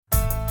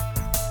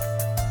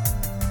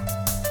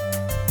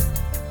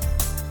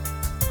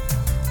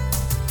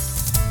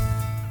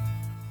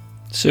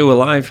Sue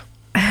alive.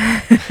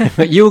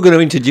 You were going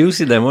to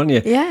introduce it then, weren't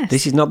you? Yes.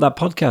 This is not that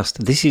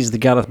podcast. This is the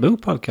Gareth Boo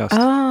podcast.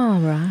 Oh,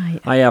 right.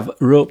 I have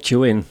roped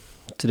you in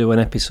to do an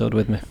episode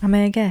with me. Am I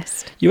a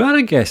guest? You are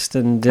a guest,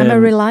 and I'm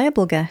a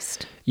reliable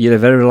guest. you're a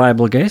very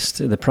reliable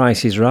guest. The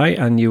price is right,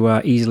 and you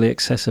are easily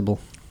accessible.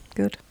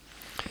 Good.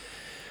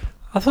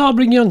 I thought I'd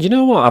bring you on. Do you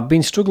know what? I've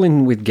been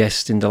struggling with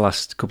guests in the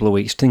last couple of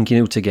weeks, thinking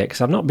who to get,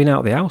 because I've not been out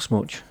of the house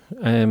much.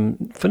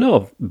 For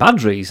no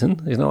bad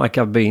reason. It's not like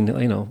I've been,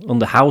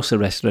 under house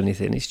arrest or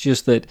anything. It's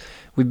just that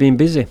we've been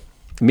busy.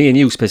 Me and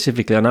you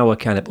specifically on our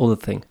kind of other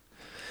thing.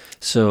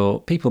 So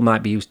people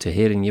might be used to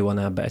hearing you on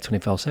our Better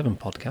 24/7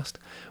 podcast,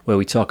 where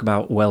we talk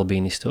about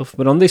well-being stuff.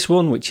 But on this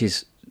one, which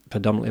is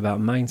predominantly about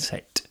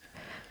mindset,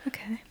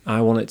 Okay. I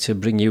wanted to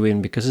bring you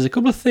in because there's a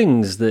couple of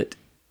things that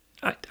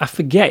I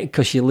forget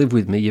because you live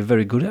with me, you're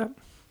very good at.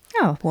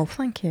 Oh, well,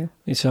 thank you.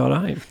 It's all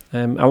right.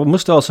 I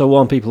must also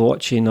warn people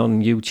watching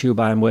on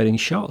YouTube, I am wearing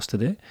shorts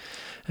today.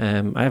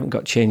 I haven't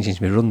got changed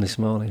into my run this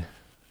morning.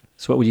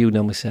 So what would you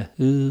normally say?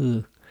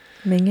 Ooh.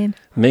 Minging.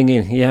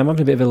 Minging. Yeah, I'm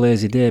having a bit of a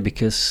lazy day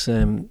because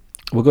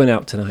we're going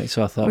out tonight.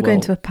 So I thought, We're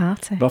going to a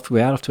party.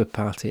 We are off to a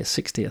party, a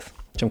 60th,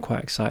 which I'm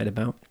quite excited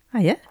about. Oh,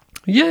 yeah?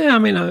 Yeah, I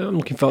mean, I'm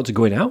looking forward to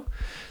going out.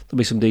 There'll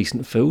be some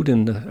decent food,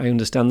 and I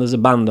understand there's a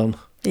band on.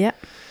 Yeah.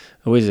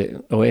 Oh, is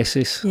it?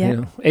 Oasis?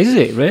 Yeah. Is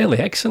it? Really?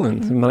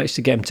 Excellent. We managed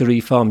to get him to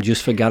reform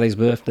just for Gary's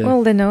birthday.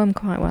 Well, they know him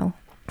quite well.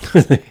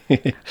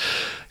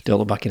 Don't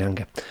look back in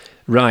anger.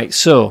 Right,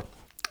 so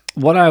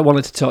what I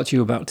wanted to talk to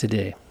you about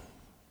today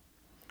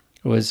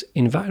was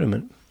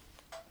environment.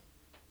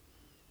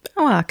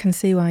 Oh, I can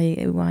see why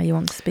you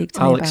want to speak to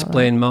me I'll about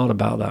explain more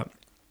about that.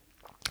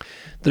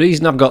 The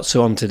reason I've got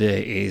so on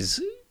today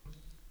is,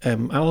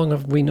 how long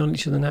have we known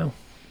each other now?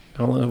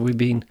 How long have we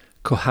been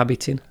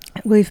cohabiting?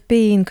 that. We've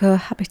been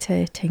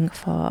cohabitating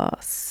for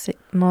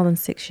more than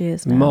 6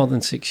 years now. More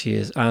than 6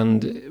 years,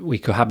 and we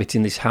cohabit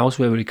in this house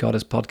where we record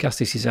this podcast.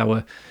 This is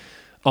our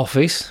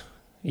office.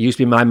 It used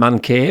to be my man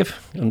cave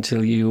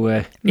until you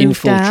Moved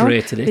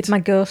infiltrated down it. with my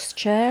ghost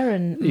chair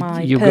and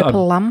my You've got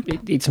purple lamp.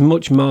 It's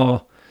much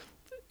more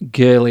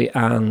girly,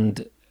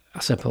 and I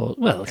suppose,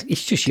 well,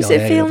 it's just your Does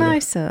it area feel over there.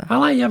 nicer? I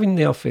like having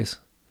the office.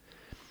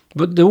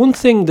 But the one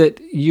thing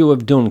that you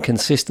have done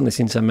consistently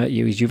since I met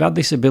you is you've had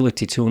this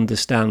ability to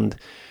understand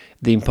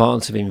the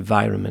importance of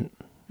environment.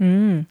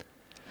 Mm.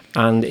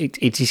 And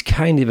it is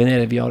kind of an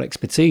area of your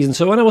expertise. And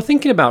so when I was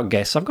thinking about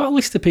guests, I've got a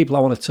list of people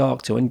I want to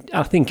talk to. And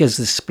I think as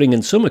the spring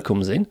and summer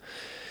comes in,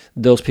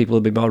 those people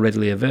will be more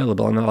readily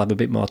available, and I'll have a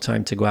bit more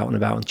time to go out and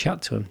about and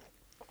chat to them.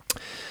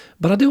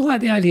 But I do like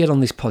the idea on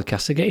this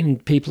podcast of getting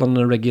people on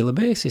a regular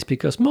basis,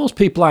 because most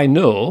people I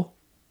know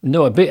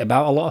a bit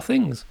about a lot of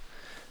things.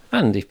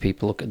 And if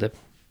people look at the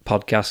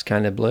podcast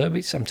kind of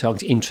blurb, I'm talking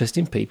to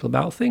interesting people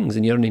about things,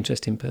 and you're an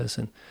interesting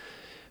person.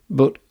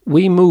 But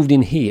we moved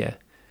in here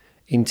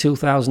in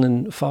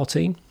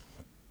 2014.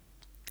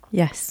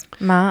 Yes,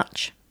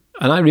 March.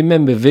 And I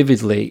remember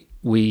vividly,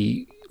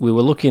 we were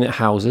looking at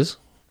houses,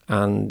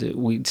 and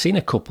we'd seen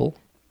a couple.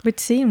 We'd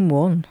seen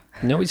one.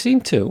 No, we'd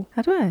seen two.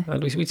 Had we?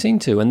 We'd seen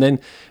two. And then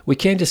we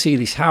came to see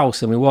this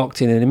house, and we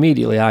walked in, and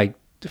immediately I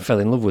fell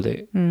in love with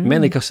it,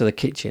 mainly because of the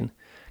kitchen,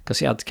 because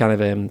it had kind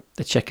of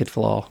a checkered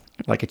floor,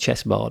 like a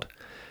chessboard,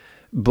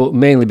 but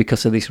mainly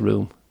because of this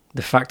room.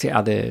 The fact it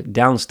had a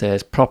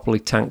downstairs, properly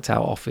tanked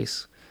out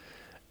office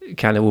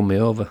kind of won me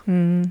over.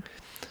 Mm.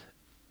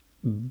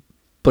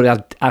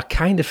 But I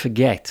kind of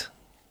forget,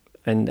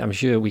 and I'm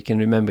sure we can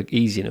remember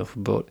easy enough,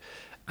 but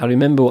I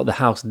remember what the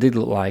house did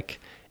look like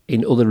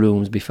in other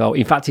rooms before.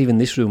 In fact, even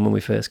this room when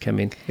we first came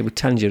in, it was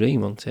tangerine,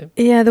 wasn't it?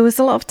 Yeah, there was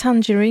a lot of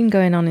tangerine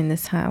going on in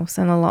this house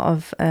and a lot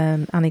of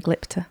Annie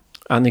Glipter.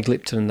 Annie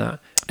Glipton and that.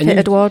 And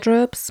Fitted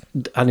wardrobes.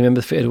 I remember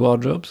the fitted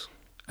wardrobes.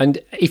 And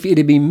if it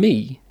had been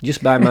me,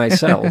 just by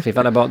myself, if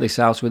I'd have bought this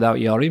house without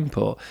your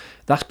input,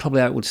 that's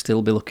probably how it would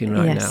still be looking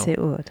right now. Yes, it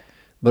would.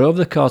 But over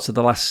the course of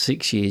the last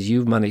 6 years,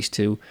 you've managed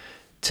to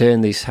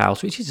turn this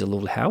house, which is a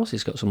lovely house,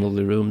 it's got some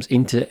lovely rooms,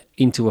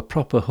 into a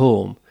proper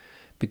home,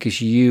 because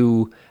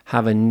you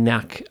have a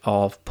knack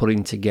of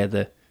putting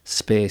together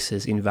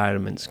spaces,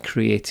 environments,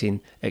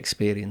 creating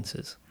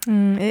experiences.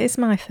 It is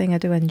my thing. I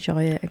do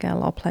enjoy it. I get a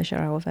lot of pleasure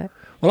out of it.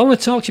 Well, I want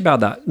to talk to you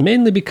about that,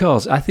 mainly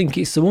because I think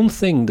it's the one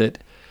thing that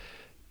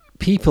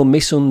people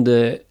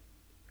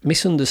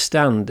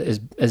misunderstand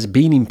as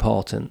being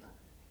important.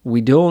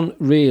 We don't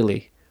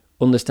really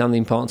understand the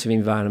importance of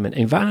environment.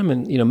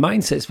 Environment,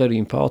 mindset's very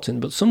important,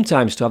 but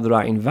sometimes to have the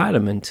right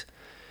environment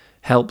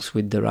helps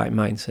with the right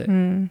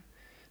mindset.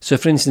 So,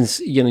 for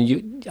instance,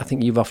 I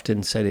think you've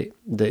often said it,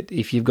 that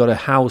if you've got a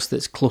house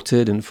that's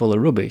cluttered and full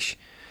of rubbish,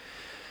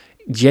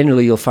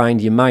 generally you'll find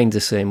your mind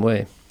the same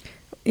way.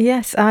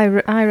 Yes, I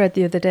read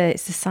the other day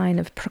it's a sign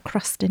of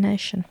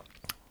procrastination.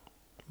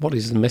 What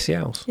is the messy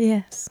house?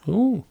 Yes.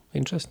 Oh,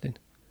 interesting.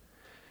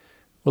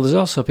 Well, there's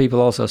also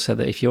people also said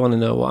that if you want to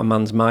know what a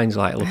man's mind's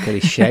like, look at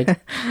his shed.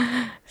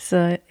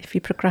 So if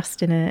you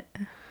procrastinate.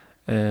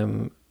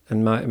 And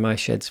my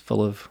shed's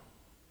full of...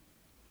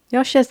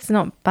 Your shed's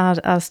not bad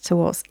as to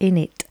what's in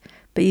it,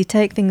 but you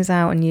take things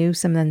out and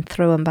use them, then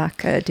throw them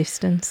back at a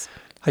distance.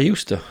 I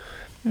used to.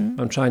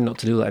 I'm trying not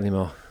to do that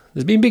anymore.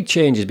 There's been big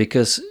changes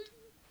because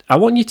I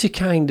want you to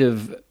kind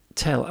of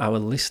tell our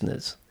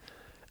listeners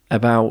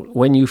about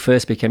when you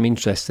first became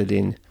interested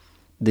in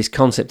this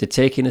concept of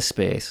taking a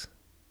space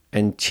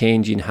and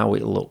changing how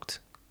it looked,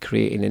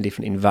 creating a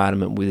different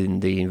environment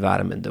within the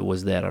environment that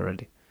was there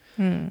already.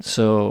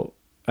 So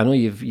I know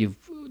you've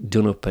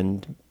done up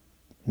and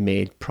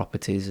made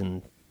properties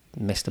and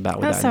messed about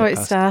with That's that how in it the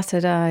past.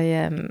 started.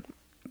 I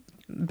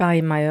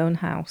buying my own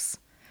house.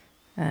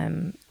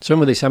 So when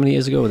was this? How many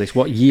years ago was this?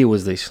 What year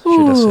was this,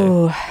 should I say?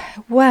 Ooh,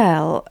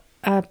 well,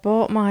 I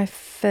bought my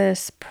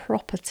first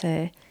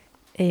property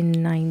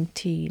in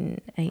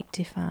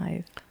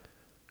 1985.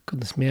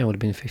 Goodness me, I would have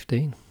been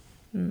 15.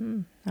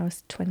 I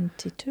was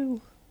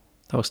 22.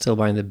 I was still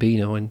buying the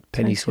Beano and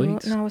penny 21.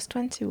 sweets. No, I was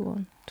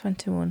 21.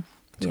 21.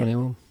 Yeah.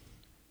 21.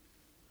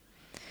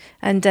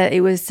 And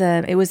it was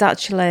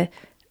actually,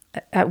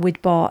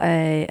 we'd bought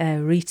a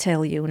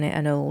retail unit,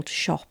 an old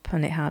shop,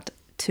 and it had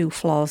 2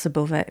 floors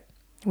above it,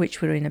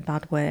 which were in a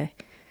bad way.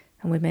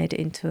 And we made it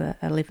into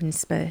a living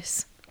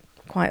space.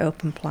 Quite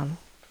open plan.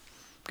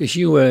 Because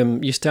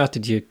you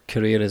started your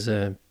career as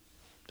a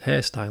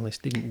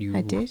hairstylist, didn't you?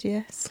 I did,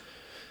 yes.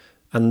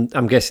 And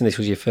I'm guessing this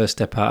was your first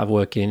step out of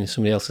working in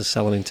somebody else's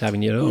salon into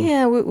having your own.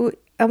 Yeah, we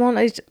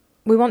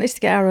wanted to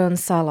get our own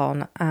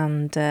salon,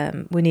 and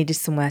we needed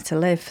somewhere to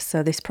live.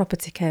 So this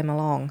property came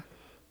along,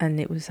 and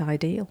it was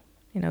ideal.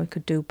 You know, we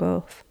could do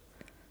both.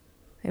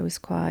 It was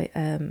quite.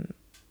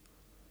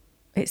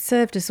 It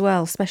served as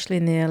well, especially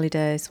in the early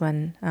days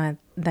when I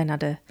then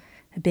had a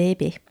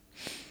baby.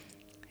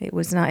 It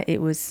was nice.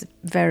 It was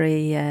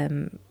very.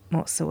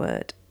 What's the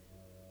word?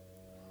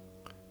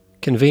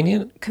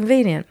 Convenient?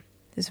 Convenient.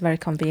 It was very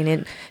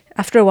convenient.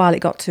 After a while, it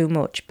got too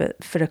much,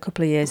 but for a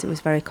couple of years, it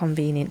was very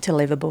convenient to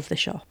live above the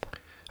shop.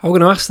 I was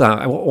going to ask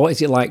that. What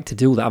is it like to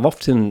do that? I've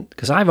often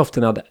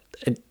had,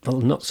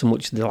 well, not so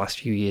much the last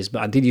few years,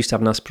 but I did used to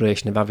have an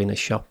aspiration of having a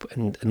shop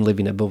and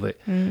living above it.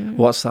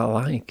 What's that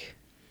like?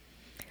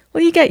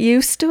 Well, you get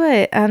used to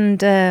it,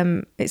 and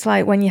it's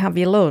like when you have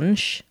your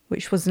lunch,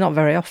 which was not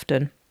very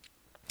often.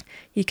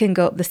 You can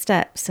go up the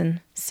steps and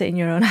sit in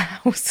your own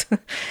house,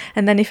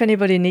 and then if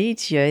anybody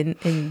needs you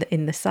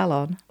in the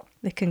salon,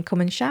 they can come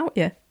and shout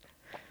you.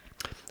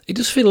 It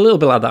does feel a little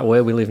bit like that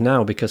where we live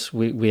now because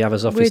we have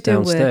his office do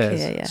work downstairs.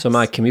 here, yes. So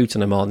my commute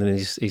in the morning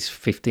is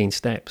 15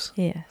 steps.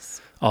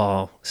 Yes.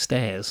 Or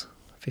stairs.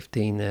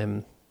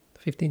 15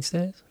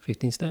 stairs?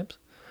 15 steps.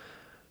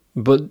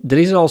 But there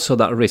is also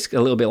that risk, a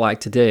little bit like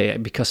today,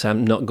 because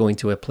I'm not going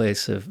to a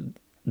place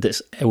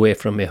that's away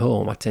from my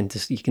home.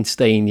 You can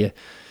stay in your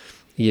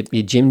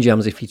gym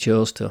jams if you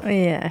chose to.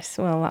 Yes,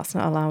 well, that's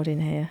not allowed in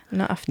here.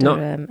 Not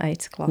after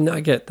 8 o'clock. No, I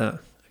get that.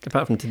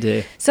 Apart from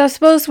today. So I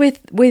suppose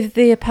with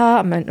the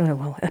apartment,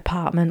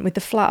 with the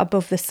flat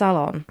above the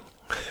salon,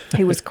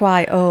 it was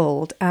quite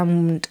old,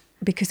 and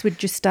because we'd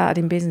just started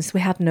in business, we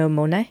had no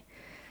money.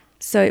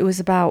 So it was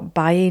about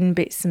buying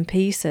bits and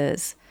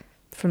pieces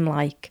from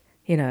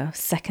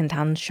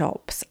second-hand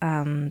shops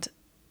and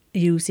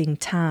using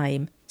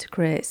time to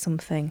create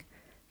something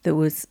that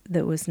was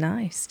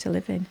nice to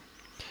live in.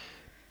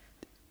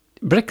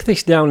 Break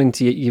this down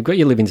into you've got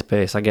your living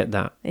space, I get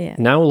that. Yeah.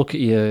 Now look at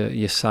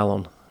your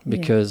salon.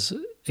 Because,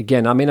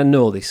 again, I mean, I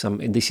know this.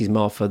 This is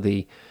more for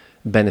the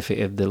benefit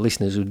of the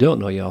listeners who don't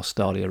know your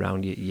story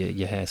around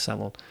your hair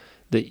salon.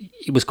 That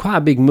it was quite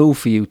a big move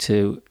for you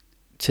to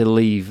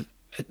leave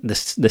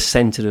the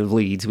centre of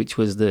Leeds, which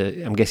was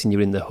I'm guessing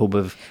you're in the hub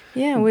of.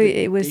 Yeah,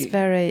 it was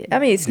very. I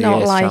mean, it's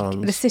not like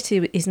salons. The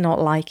city is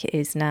not like it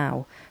is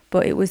now,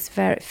 but it was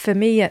very. For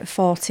me, at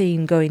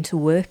 14, going to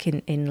work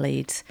in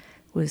Leeds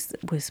was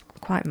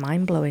quite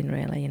mind blowing.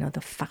 Really,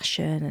 the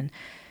fashion and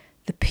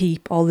the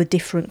people, all the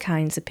different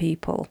kinds of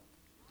people,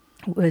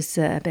 was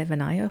a bit of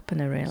an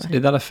eye-opener, really. So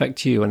did that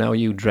affect you and how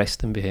you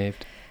dressed and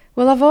behaved?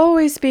 Well, I've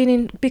always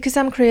been because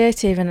I'm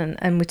creative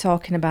and we're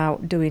talking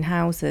about doing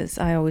houses,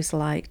 I always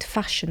liked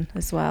fashion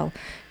as well.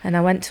 And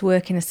I went to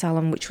work in a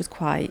salon which was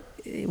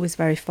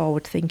very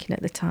forward-thinking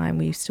at the time.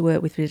 We used to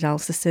work with Vidal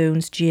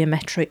Sassoons.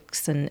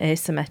 Geometrics and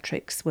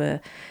asymmetrics were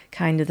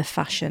kind of the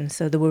fashion.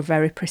 So there were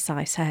very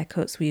precise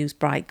haircuts. We used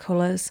bright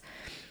colours.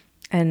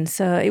 And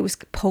so it was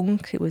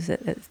punk. It was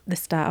at the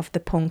start of the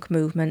punk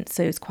movement.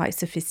 So it was quite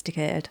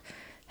sophisticated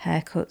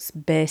haircuts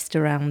based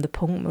around the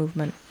punk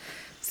movement.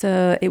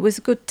 So it was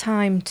a good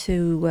time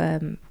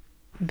to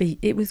be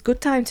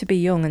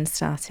young and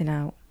starting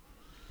out.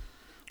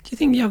 Do you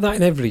think you have that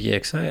in every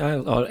year,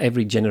 or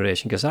every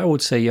generation? Because I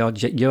would say you're a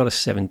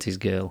 70s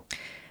girl.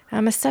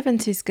 I'm a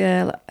 70s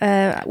girl.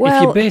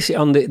 If you base it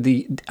on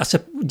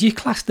do you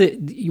class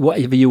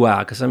whatever you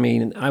are? Because I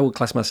mean, I would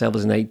class myself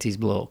as an 80s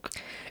bloke.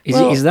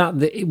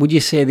 Would you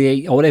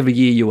say or whatever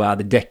year you are,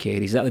 the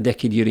decade, is that the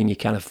decade you're in your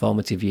kind of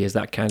formative years,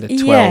 that kind of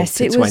 12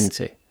 to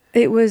 20?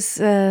 It was,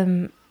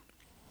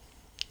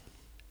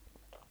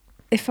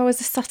 if I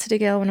was a Saturday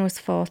girl when I was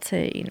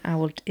 14,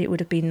 it would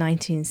have been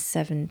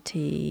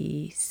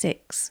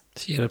 1976.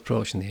 So you're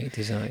approaching the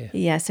 80s, aren't you?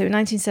 Yeah, so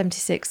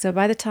 1976. So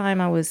by the time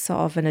I was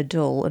sort of an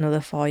adult, another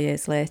 4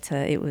 years later,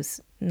 it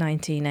was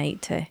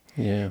 1980.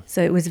 Yeah.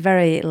 So it was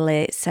very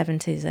late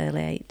 70s,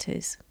 early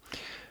 80s.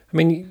 I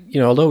mean,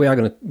 although we are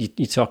going to,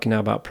 you're talking now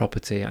about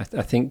property, I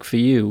think for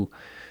you,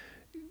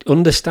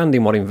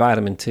 understanding what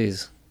environment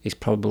is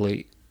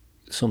probably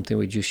something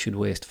we just should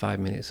waste 5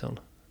 minutes on.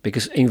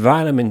 Because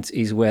environment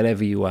is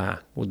wherever you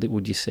are.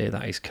 Would you say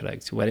that is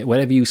correct?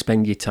 Wherever you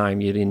spend your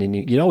time,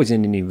 you're always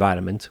in an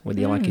environment, whether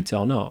you like it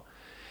or not.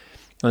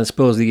 And I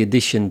suppose the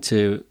addition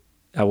to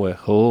our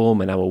home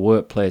and our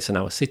workplace and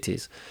our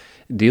cities,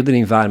 the other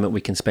environment we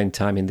can spend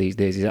time in these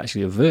days is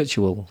actually a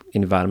virtual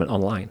environment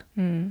online.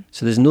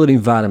 So there's another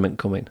environment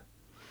coming.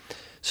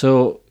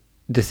 So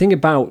the thing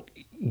about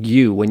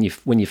you, when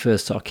you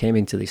first sort of came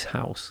into this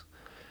house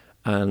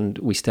and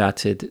we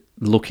started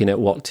looking at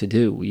what to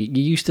do,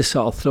 you used to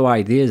sort of throw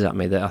ideas at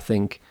me that I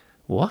think,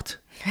 what?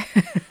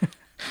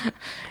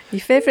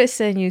 Your favourite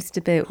saying used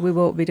to be, we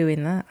won't be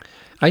doing that.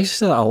 I used to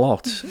say that a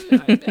lot.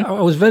 I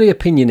was very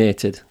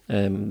opinionated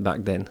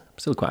back then. I'm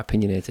still quite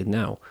opinionated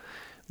now.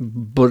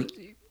 But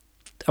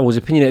I was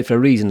opinionated for a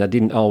reason. I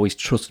didn't always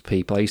trust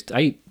people.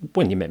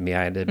 When you met me,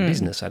 I had a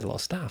business, I had a lot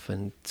of staff,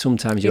 and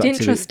sometimes you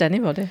didn't trust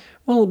anybody.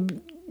 Well,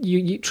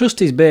 you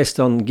trust is based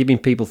on giving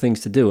people things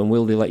to do, and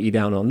will they let you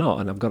down or not?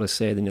 And I've got to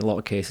say that in a lot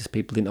of cases,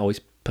 people didn't always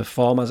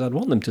perform as I'd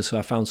want them to. So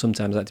I found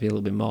sometimes I had to be a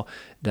little bit more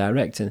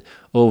direct. And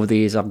over the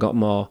years, I've got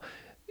more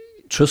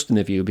trusting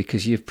of you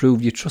because you've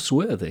proved you're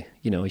trustworthy.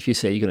 If you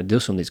say you're going to do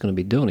something, it's going to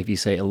be done. If you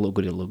say it'll look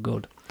good, it'll look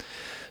good.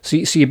 So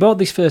you bought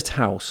this first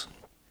house.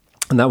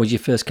 And that was your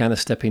first kind of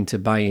step into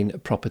buying a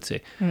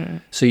property.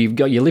 So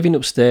you're living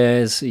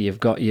upstairs. You've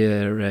got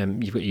your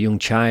young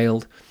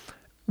child.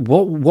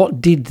 Was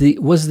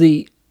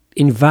the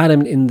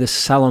environment in the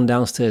salon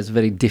downstairs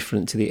very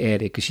different to the area?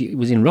 Because it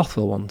was in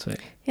Rothwell, wasn't it?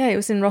 Yeah, it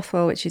was in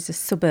Rothwell, which is a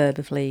suburb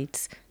of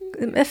Leeds.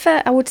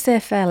 I would say a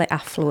fairly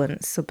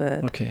affluent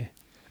suburb. Okay.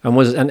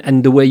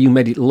 And the way you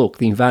made it look,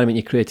 the environment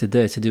you created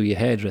there to do your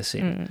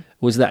hairdressing,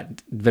 was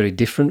that very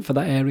different for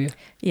that area?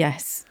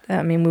 Yes.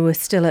 I mean, we were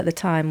still at the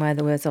time where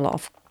there was a lot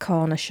of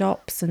corner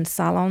shops and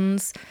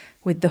salons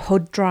with the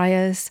hood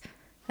dryers,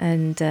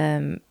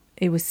 and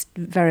it was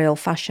very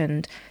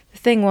old-fashioned. The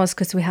thing was,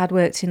 because we had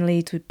worked in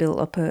Leeds, we'd built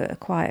up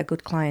quite a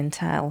good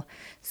clientele,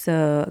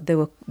 so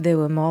they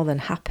were more than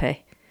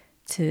happy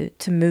to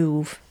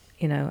move.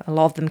 A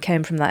lot of them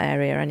came from that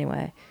area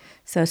anyway.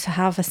 So to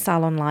have a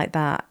salon like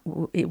that,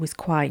 it was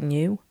quite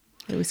new.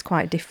 It was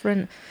quite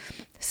different.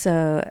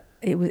 So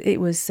it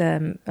was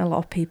a lot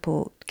of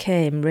people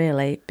came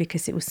really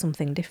because it was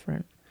something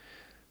different.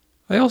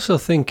 I also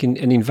think in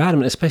an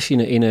environment,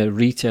 especially in a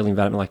retail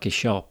environment like a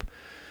shop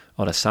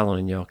or a salon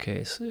in your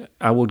case,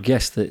 I would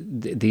guess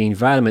that the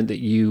environment that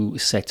you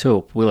set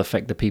up will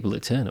affect the people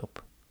that turn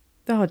up.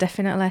 Oh,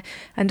 definitely.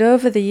 And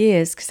over the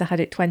years, because I had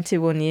it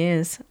 21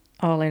 years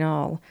all in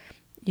all,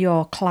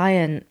 your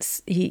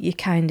clients,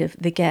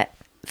 they get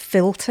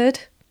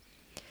filtered.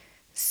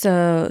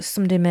 So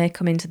somebody may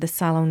come into the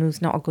salon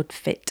who's not a good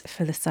fit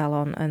for the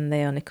salon, and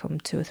they only come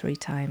 2 or 3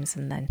 times,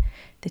 and then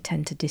they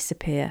tend to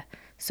disappear.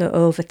 So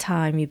over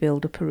time, you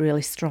build up a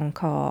really strong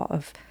core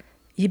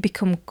you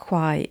become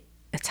quite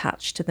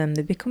attached to them.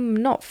 They become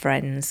not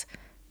friends,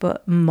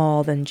 but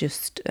more than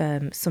just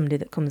somebody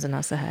that comes and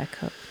has a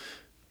haircut.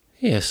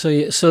 Yeah. So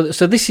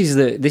this is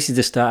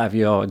the start of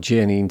your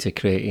journey into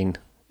creating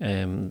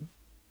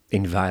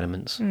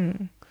environments.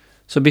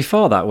 So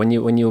before that, when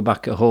you were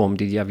back at home,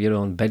 did you have your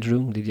own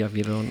bedroom? Did you have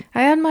your own?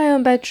 I had my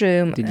own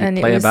bedroom. Did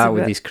you play about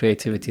with this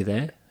creativity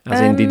there?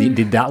 As in,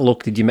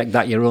 did you make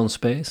that your own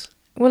space?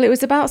 Well, it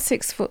was about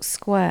 6 foot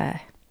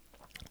square.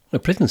 A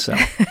prison cell.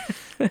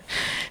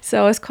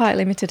 So I was quite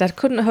limited. I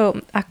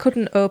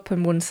couldn't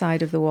open one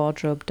side of the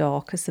wardrobe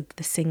door because of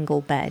the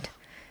single bed.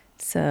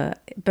 So,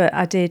 but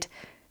I did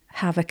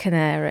have a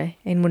canary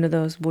in one of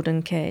those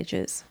wooden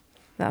cages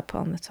that I put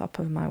on the top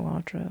of my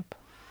wardrobe.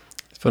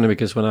 It's funny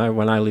because when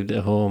I lived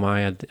at home,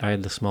 I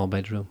had the small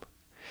bedroom.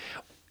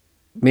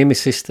 Me and my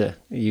sister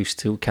used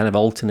to kind of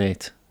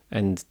alternate,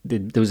 and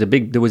there was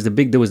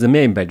the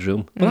main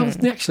bedroom. Well, that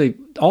was actually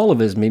all of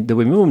us. There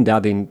were mum and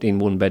dad in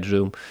one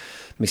bedroom,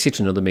 my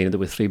sister and another, meaning there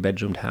were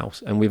 3-bedroomed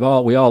house, and we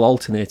all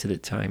alternated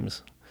at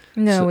times.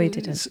 No, we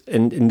didn't.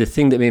 And the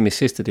thing that me and my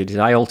sister did is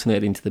I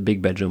alternated into the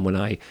big bedroom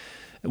when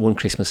one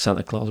Christmas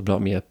Santa Claus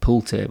brought me a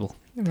pool table.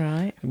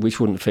 Right.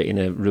 Which wouldn't fit in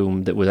a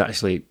room that was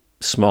actually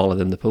smaller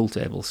than the pool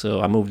table.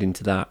 So I moved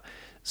into that.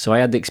 So I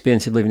had the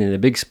experience of living in a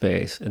big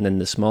space and then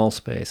the small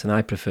space, and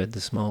I preferred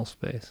the small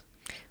space.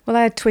 Well,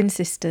 I had twin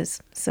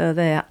sisters, so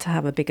they had to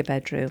have a bigger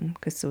bedroom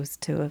because there was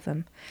 2 of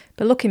them.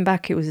 But looking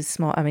back, it was a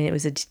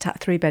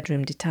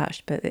 3-bedroom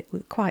detached, but it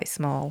was quite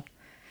small.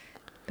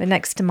 But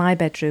next to my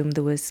bedroom,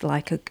 there was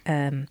like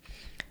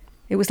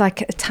it was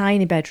like a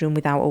tiny bedroom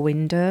without a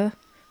window.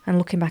 And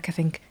looking back, I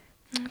think,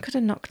 I could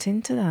have knocked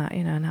into that,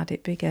 and had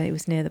it bigger. It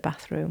was near the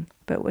bathroom.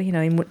 But,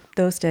 in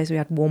those days, we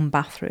had 1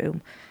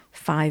 bathroom,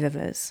 5 of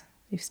us.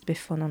 It used to be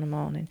fun on a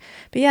morning.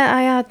 But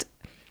yeah,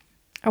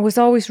 I was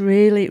always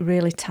really,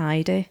 really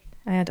tidy.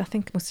 I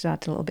think I must have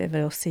had a little bit of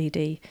an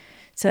OCD.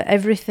 So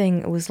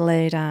everything was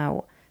laid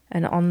out.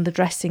 And on the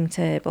dressing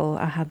table,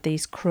 I had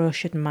these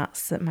crocheted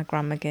mats that my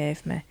grandma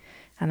gave me.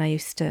 and I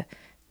used to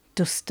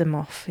dust them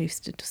off. I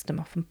used to dust them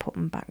off and put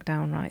them back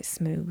down right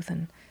smooth.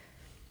 And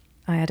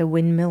I had a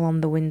windmill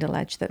on the window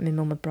ledge that my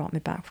mum had brought me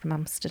back from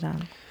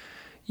Amsterdam.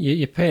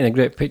 You're painting a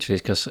great picture,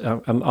 because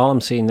all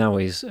I'm seeing now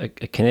is a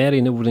canary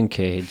in a wooden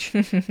cage,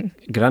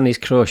 granny's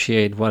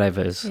crocheted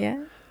whatevers,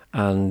 Yeah.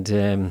 and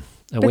a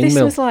But windmill.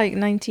 this was like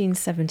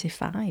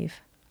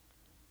 1975.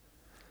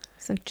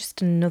 So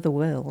just another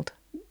world.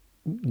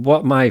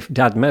 What my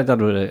dad was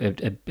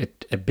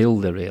a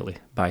builder, really,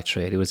 by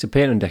trade. He was a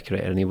painter and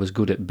decorator, and he was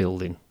good at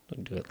building.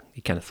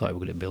 He kind of thought he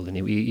was good at building.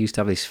 He used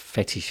to have this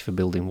fetish for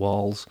building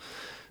walls.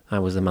 I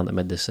was the man that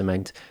made the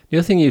cement. The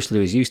other thing he used to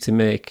do is he used to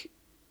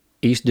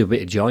do a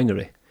bit of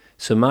joinery.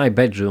 So my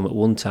bedroom at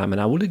one time,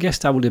 and I would have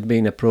guessed I would have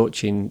been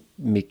approaching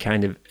me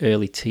kind of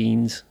early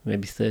teens,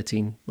 maybe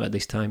 13 at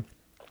this time.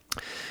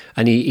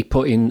 And he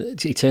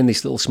turned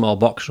this little small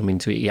box room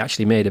into it. He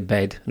actually made a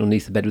bed, and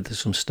underneath the bed was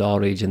some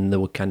storage, and there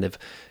were kind of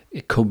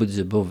cupboards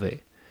above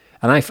it.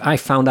 And I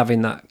found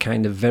having that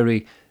kind of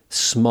very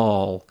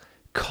small,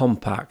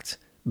 compact,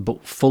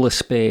 but full of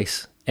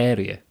space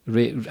area,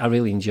 I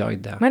really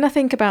enjoyed that. When I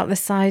think about the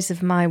size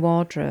of my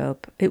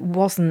wardrobe, it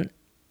wasn't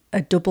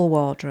a double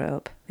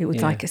wardrobe. It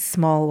was like a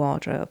small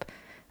wardrobe.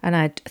 And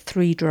I had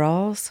 3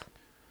 drawers.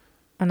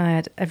 And I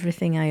had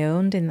everything I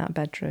owned in that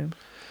bedroom.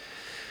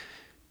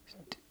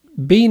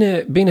 Being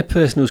a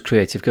person who's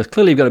creative, because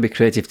clearly you've got to be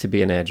creative to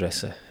be an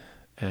hairdresser,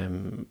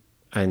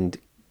 and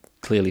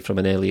clearly from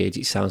an early age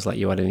it sounds like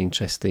you had an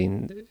interest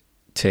in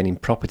turning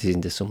properties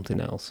into something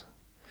else.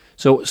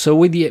 So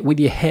with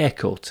your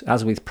haircut,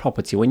 as with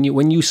property,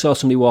 when you saw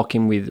somebody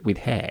walking with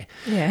hair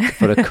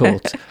for a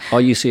cut, or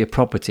you see a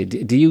property,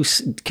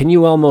 can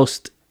you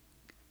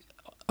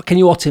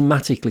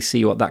automatically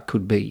see what that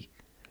could be?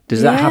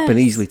 Does that happen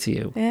easily to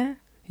you? Yeah.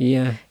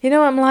 Yeah. You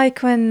know what I'm like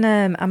when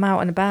I'm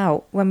out and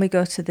about, when we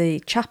go to the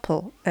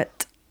chapel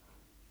at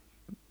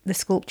the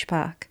sculpture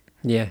park.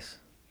 Yes.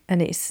 And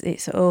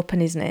it's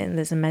open, isn't it? And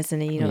there's a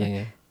mezzanine.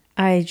 Yeah.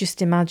 I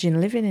just imagine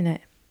living in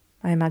it.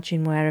 I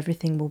imagine where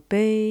everything will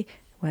be,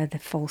 where the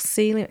false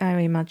ceiling. I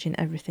imagine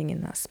everything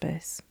in that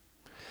space.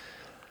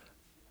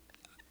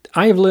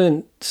 I have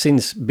learned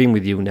since being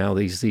with you now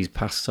these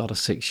past sort of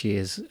 6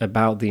 years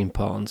about the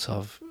importance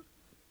of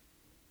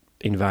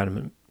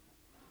environment.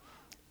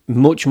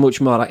 Much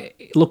more.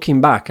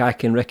 Looking back, I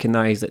can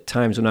recognise that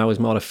times when I was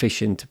more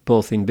efficient,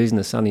 both in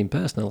business and in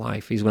personal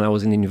life, is when I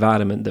was in an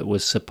environment that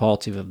was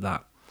supportive of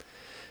that.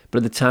 But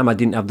at the time, I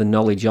didn't have the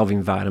knowledge of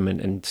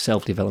environment and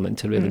self-development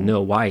to really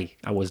know why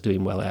I was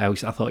doing well. I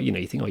thought, you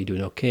think, you're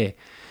doing okay.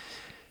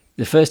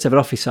 The first ever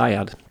office I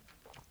had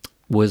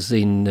was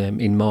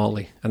in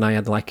Morley, and I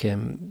had like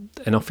an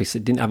office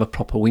that didn't have a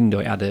proper window.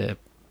 It had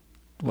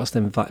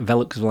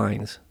Velux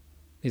blinds.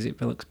 Is it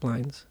Velux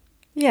blinds?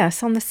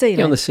 Yes, on the ceiling.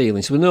 Yeah, on the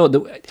ceiling.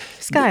 So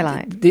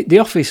skylight. The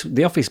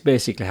office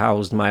basically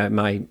housed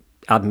my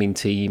admin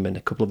team and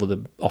a couple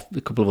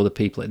of other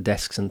people at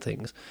desks and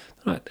things.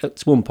 Right,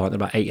 at one point, there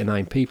were about 8 or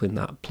 9 people in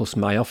that, plus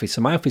my office.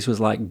 So my office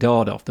was like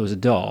doored off. There was a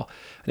door,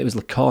 and it was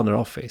the corner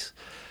office.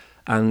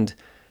 And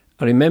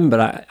I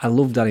remember I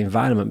loved that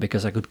environment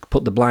because I could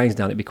put the blinds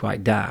down. It'd be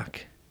quite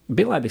dark. A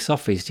bit like this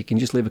office, you can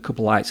just leave a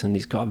couple of lights, and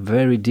it's got a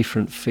very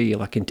different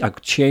feel. I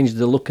could change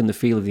the look and the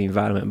feel of the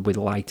environment with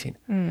lighting.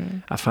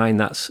 I find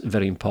that's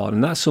very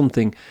important. That's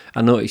something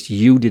I noticed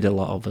you did a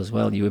lot of as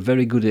well. You were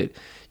very good at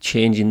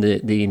changing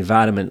the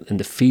environment and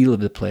the feel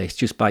of the place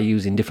just by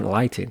using different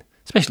lighting,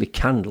 especially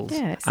candles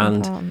and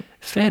important.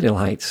 fairy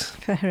lights.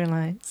 Fairy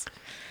lights.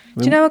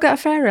 Do you know I got a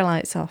fairy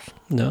lights off?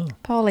 No.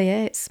 Paulie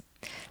Yates.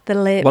 The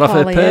late Well, I've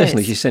heard Paulie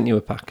personally, Yates. she sent you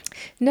a pack.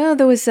 No,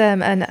 there was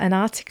an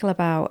article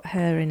about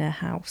her in her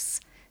house,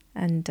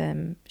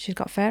 and she's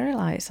got fairy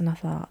lights, and I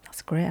thought,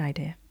 that's a great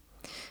idea.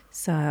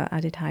 So I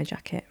did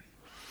hijack it.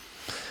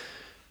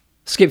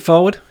 Skip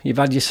forward, you've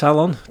had your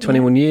salon,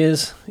 21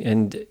 years,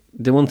 and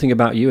the one thing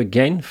about you,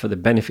 again, for the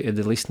benefit of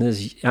the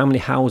listeners, how many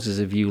houses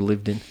have you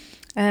lived in?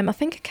 I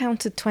think I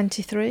counted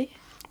 23.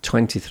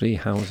 23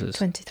 houses.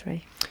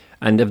 23.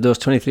 And of those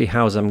 23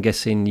 houses, I'm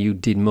guessing you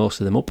did most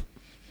of them up?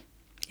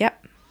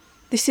 Yep.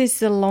 This is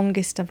the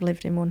longest I've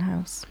lived in one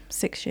house,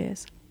 6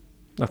 years.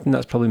 I think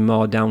that's probably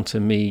more down to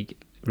me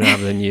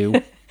rather than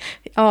you.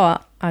 Oh,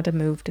 I'd have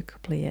moved a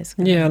couple of years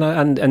ago.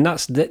 Yeah, and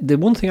that's the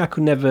one thing I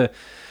could never...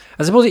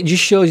 I suppose it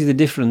just shows you the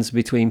difference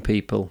between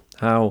people,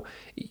 how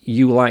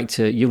you've lived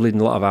in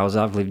a lot of houses,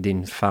 I've lived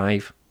in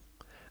 5,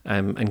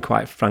 and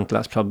quite frankly,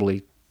 that's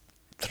probably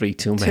 3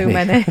 too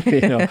many.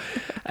 Too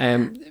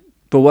many.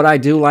 But what I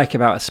do like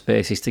about a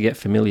space is to get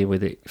familiar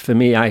with it. For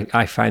me,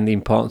 I find the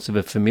importance of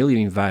a familiar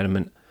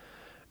environment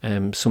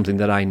something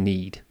that I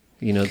need.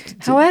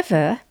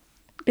 However,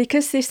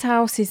 because this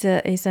house is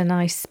a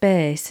nice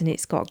space and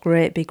it's got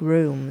great big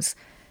rooms,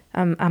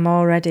 I'm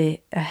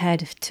already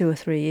ahead of 2 or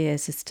 3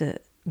 years as to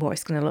what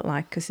it's going to look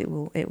like, because it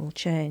will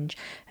change,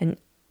 and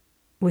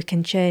we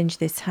can change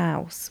this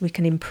house. We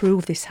can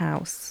improve this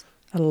house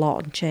a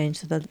lot and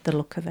change the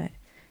look of it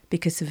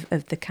because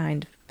of the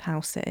kind of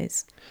house it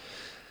is.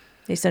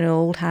 It's an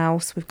old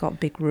house. We've got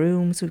big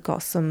rooms. We've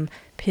got some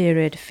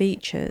period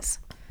features.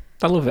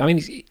 I love it. I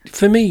mean,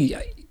 for me,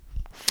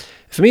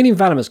 an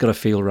environment's got to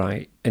feel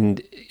right,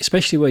 and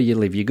especially where you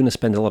live, you're going to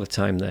spend a lot of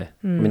time there.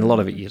 I mean, a lot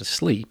of it you're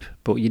asleep,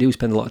 but you do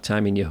spend a lot of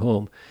time in your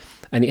home,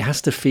 and it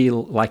has to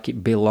feel like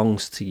it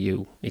belongs to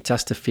you. It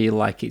has to feel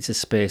like it's a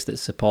space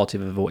that's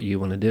supportive of what you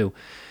want to do.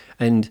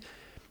 And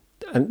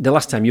the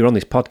last time you were on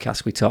this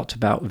podcast, we talked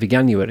about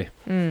Veganuary.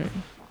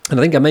 And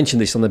I think I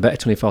mentioned this on the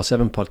Better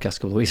 24/7 podcast a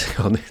couple of weeks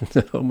ago.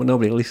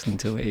 Nobody listened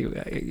to it.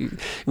 It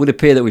would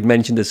appear that we'd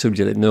mentioned a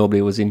subject that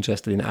nobody was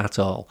interested in at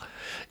all.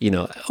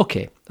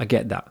 Okay, I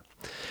get that.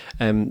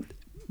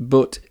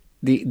 But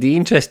the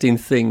interesting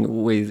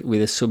thing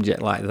with a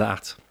subject like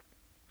that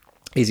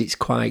is it's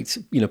quite,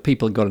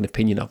 people have got an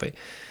opinion of it.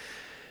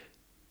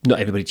 Not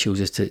everybody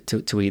chooses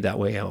to eat that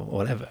way or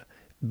whatever.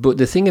 But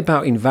the thing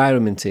about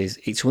environment is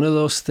it's one of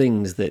those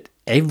things that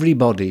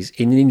everybody's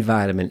in an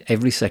environment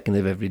every second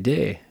of every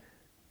day.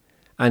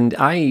 And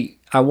I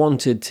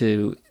wanted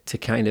to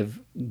kind of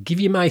give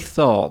you my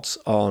thoughts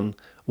on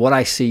what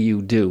I see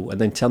you do and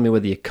then tell me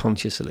whether you're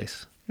conscious of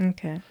this.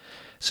 Okay.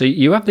 So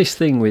you have this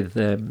thing with,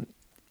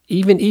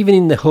 even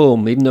in the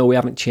home, even though we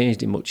haven't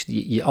changed it much,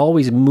 you're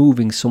always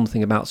moving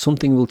something about.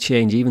 Something will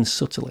change even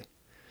subtly.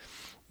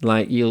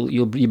 Like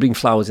you bring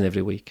flowers in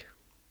every week.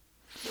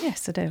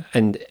 Yes, I do.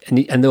 And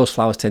those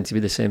flowers tend to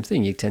be the same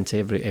thing. You tend to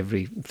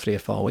every 3 or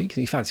 4 weeks.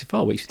 In fact,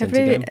 4 weeks you tend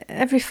to get them.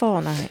 Every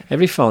fortnight.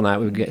 Every fortnight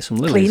we would get some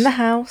lilies. Clean the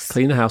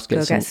house.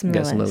 Get some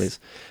lilies.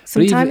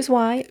 Sometimes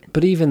white.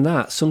 But even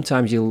that,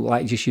 sometimes you'll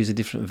just use a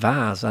different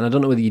vase. And I don't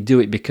know whether you do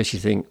it because you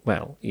think,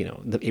 well,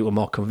 it were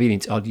more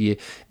convenient, or do you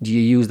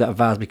use that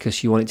vase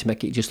because you want it to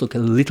make it just look a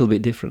little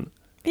bit different?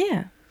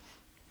 Yeah.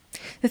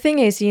 The thing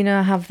is,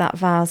 I have that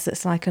vase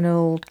that's like an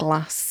old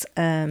glass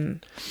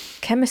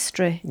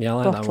chemistry I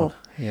like bottle. That one.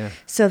 Yeah.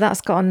 So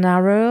that's got a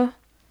narrow.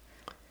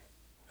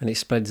 And it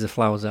spreads the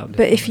flowers out.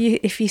 But if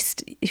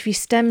your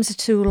stems are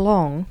too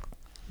long,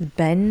 they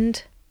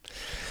bend.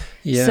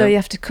 Yeah. So you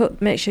have to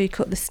make sure you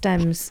cut the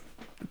stems.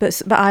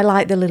 But I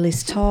like the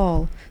lilies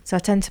tall, so I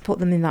tend to put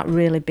them in that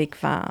really big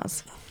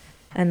vase.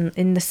 And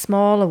in the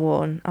smaller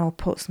one, I'll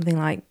put something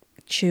like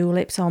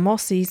tulips or more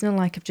seasonal,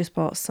 like I've just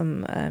bought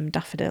some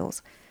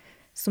daffodils.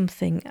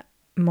 Something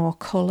more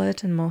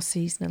coloured and more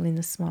seasonal in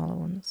the smaller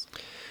ones.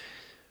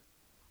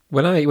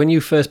 When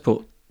you first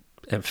put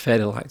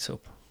fairy lights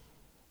up,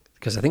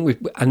 because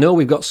I know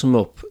we've got some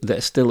up that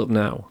are still up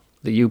now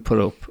that you put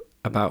up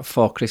about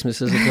 4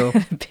 Christmases ago.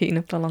 Been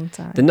up a long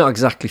time. They're not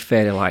exactly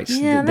fairy lights.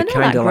 Yeah, they're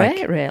not that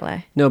great,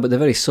 really. No, but they're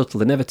very subtle.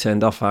 They're never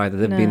turned off either.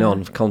 They've been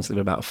on constantly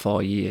for about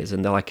 4 years,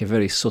 and they're like a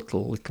very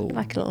subtle little...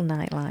 Like a little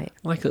night light.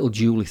 Like a little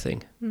jewellery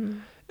thing.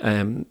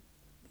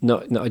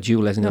 Not a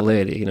jewel as in a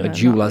lady, no,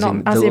 jewel as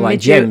in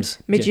like gems.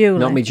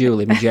 Not me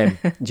jewellery, me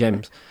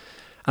gems.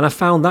 And I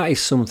found that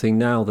is something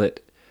now that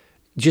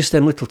just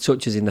them little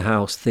touches in the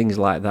house, things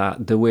like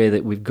that, the way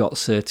that we've got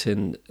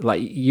certain,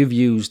 like you've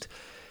used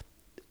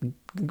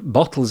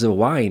bottles of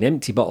wine,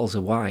 empty bottles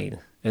of wine,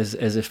 as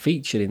a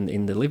feature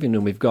in the living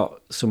room. We've got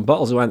some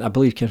bottles of wine, I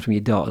believe came from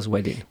your daughter's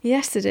wedding.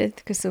 Yes, it did,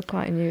 because they're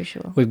quite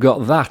unusual. We've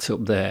got that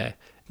up there.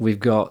 We've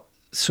got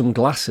some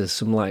glasses,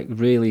 some like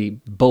really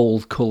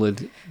bold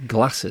coloured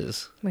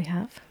glasses. We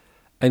have.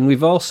 And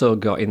we've also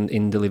got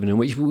in the living room,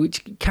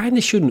 which kind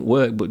of shouldn't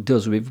work, but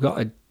does. We've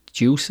got a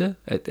juicer,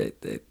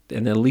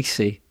 an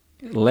Elise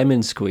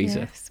lemon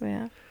squeezer. Yes, we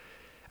have.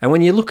 And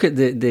when you look at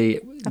I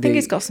think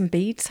it's got some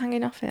beads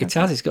hanging off it.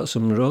 It's got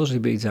some rosary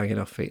beads hanging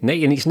off it. And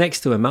it's next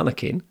to a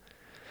mannequin,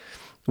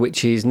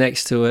 which is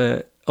next to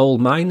a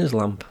old miner's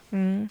lamp.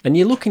 And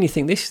you look and you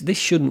think, this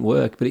shouldn't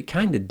work, but it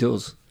kind of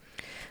does.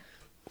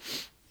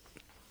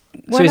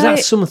 So is that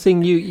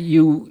something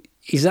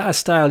is that a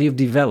style you've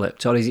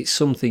developed, or is it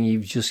something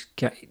you've just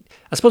got?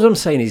 I suppose what I'm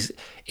saying is,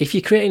 if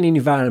you create an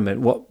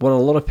environment, what a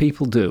lot of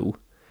people do,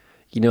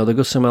 they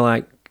go somewhere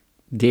like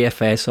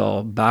DFS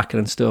or Barker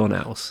and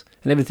Stonehouse,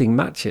 and everything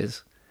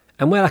matches.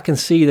 And where I can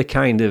see the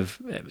kind of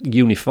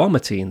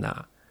uniformity in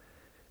that,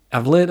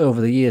 I've learned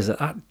over the years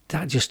that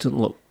just doesn't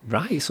look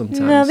right sometimes.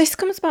 No, this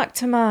comes back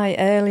to my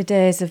early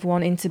days of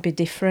wanting to be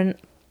different.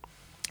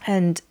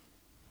 And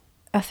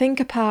I think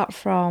apart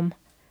from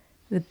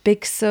the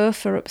big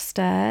sofa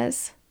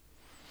upstairs,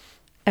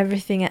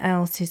 everything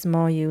else is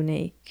more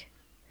unique.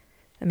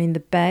 I mean, the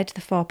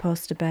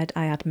 4-poster bed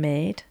I had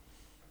made.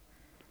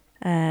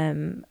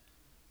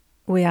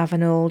 We have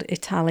an old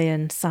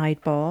Italian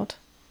sideboard.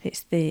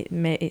 It's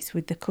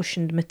with the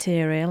cushioned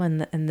material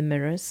and the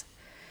mirrors.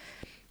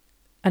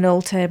 An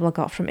old table I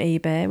got from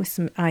eBay with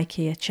some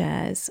IKEA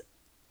chairs.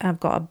 I've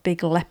got a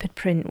big leopard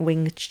print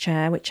winged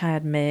chair which I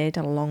had made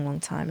a long, long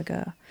time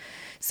ago.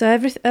 So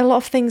a lot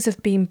of things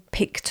have been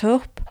picked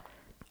up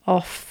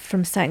off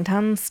from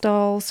second-hand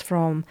stalls,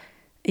 from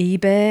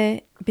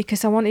eBay,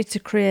 because I wanted to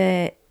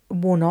create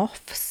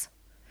one-offs.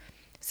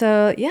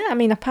 So, yeah, I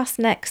mean, I passed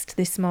Next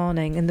this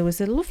morning and there was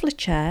a lovely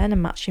chair and a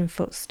matching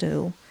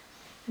footstool,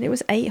 and it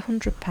was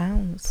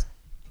 £800.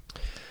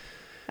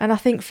 And I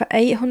think for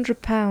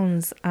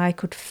 £800 I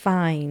could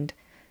find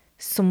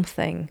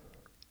something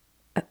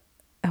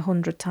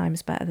 100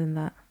 times better than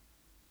that.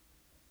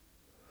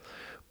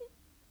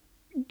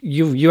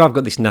 you have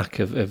got this knack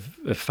of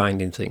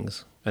finding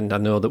things, and I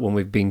know that when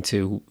we've been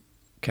to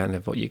kind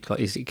of what you call,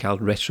 is it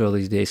called retro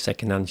these days,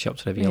 second-hand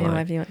shops, whatever you like,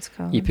 whatever you want to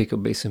call you them. pick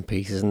up bits and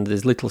pieces, and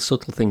there's little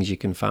subtle things you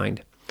can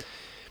find.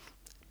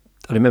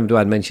 I remember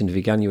I'd mentioned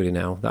Veganuary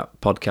now.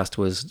 That podcast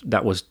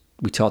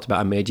we talked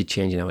about a major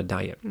change in our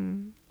diet.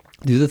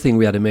 The other thing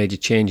we had a major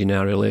change in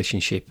our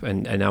relationship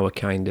and our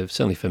kind of,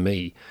 certainly for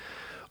me,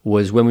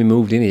 was when we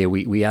moved in here,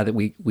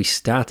 we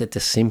started to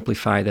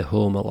simplify the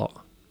home a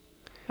lot.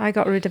 I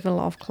got rid of a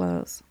lot of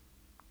clothes.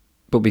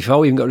 But before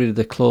we even got rid of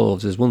the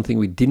clothes, there's one thing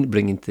we didn't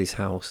bring into this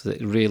house that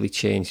really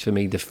changed for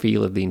me the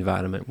feel of the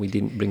environment. We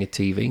didn't bring a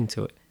TV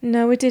into it.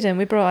 No, we didn't.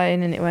 We brought it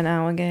in and it went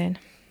out again.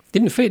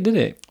 Didn't fit, did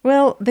it?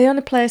 Well, the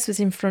only place was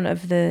in front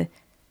of the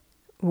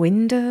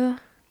window,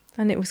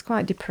 and it was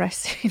quite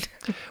depressing.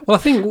 Well, I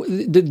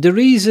think the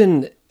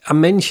reason I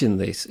mention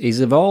this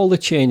is of all the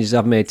changes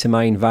I've made to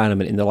my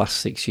environment in the last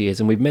 6 years,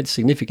 and we've made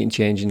significant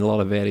change in a lot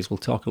of areas. We'll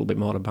talk a little bit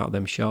more about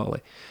them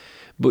shortly.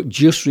 But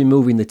just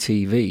removing the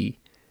TV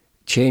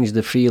changed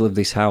the feel of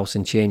this house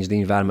and changed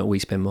the environment we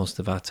spend most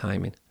of our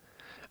time in.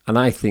 And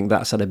I think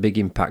that's had a big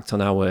impact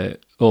on our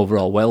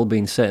overall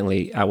well-being,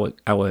 certainly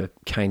our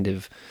kind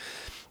of,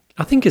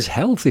 I think, as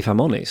health, if I'm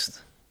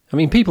honest. I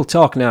mean, people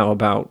talk now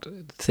about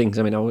things.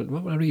 I mean, what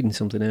was I reading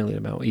something earlier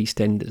about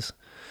EastEnders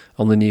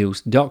on the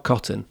news? Dot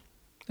Cotton.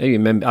 You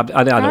remember?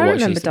 I don't know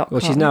what she's. Dot well,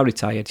 she's now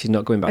retired. She's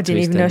not going back to EastEnders. I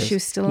didn't even know she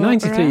was still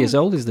 93 around. years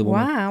old is the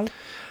woman. Wow.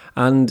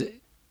 And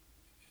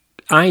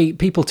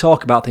people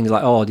talk about things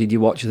like, oh, did you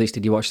watch this?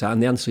 Did you watch that?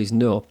 And the answer is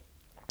no.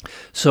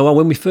 So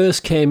when we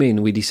first came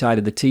in, we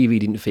decided the TV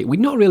didn't fit. We'd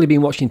not really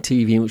been watching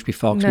TV much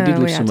before because we did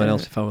live somewhere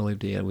else before we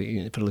lived here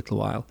for a little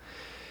while.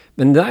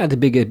 And that had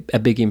a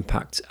big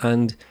impact.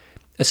 And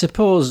I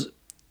suppose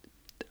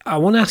I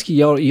want to ask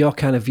you your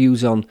kind of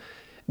views on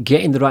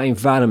getting the right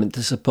environment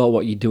to support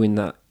what you do in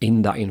that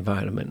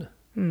environment.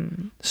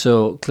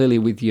 So clearly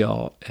with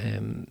your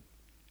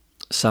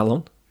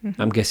salon,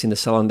 I'm guessing the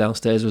salon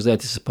downstairs was there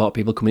to support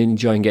people coming in,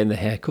 enjoying getting their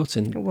haircuts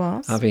and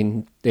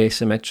having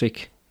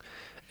asymmetric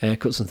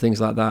haircuts and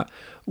things like that.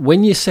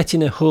 When you're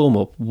setting a home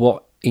up,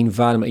 what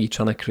environment are you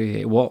trying to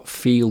create? What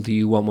feel do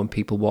you want when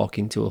people walk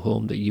into a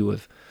home that you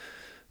have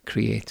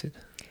created?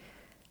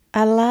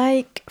 I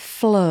like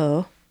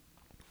flow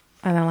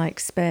and I like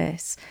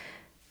space.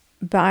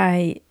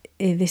 But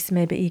this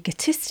may be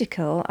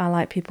egotistical, I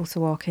like people to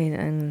walk in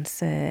and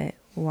say,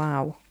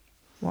 wow,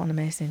 what an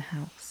amazing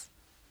house.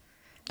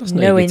 That's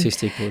not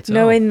egotistical at all.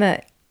 Knowing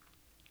that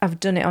I've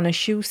done it on a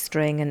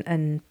shoestring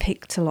and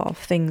picked a lot of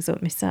things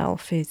up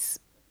myself is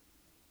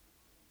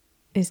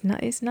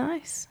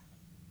nice.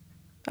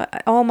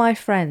 All my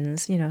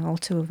friends, all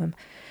two of them,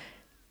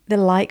 they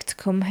like to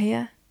come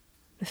here.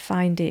 They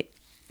find it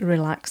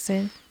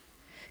relaxing.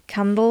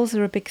 Candles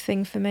are a big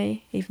thing for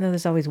me, even though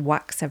there's always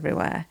wax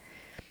everywhere.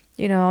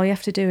 All you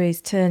have to do is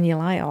turn your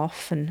light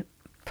off and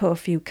put a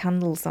few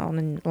candles on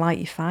and light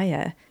your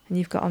fire, and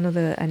you've got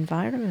another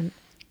environment.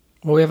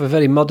 Well, we have a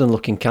very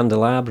modern-looking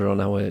candelabra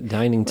on our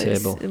dining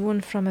table. It's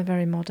one from a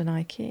very modern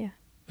IKEA.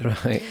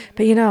 Right.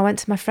 But I went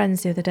to my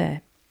friend's the other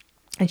day,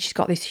 and she's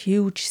got this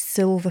huge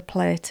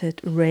silver-plated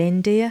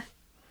reindeer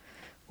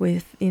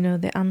with,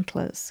 the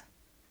antlers,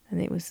 and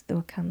there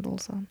were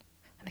candles on.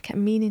 And I kept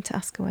meaning to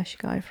ask her where she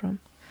got it from.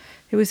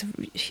 It was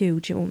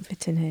huge. It won't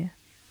fit in here.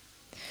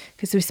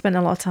 Because we spent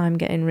a lot of time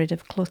getting rid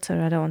of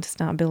clutter. I don't want to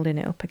start building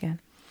it up again.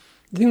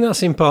 I think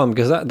that's important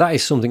because that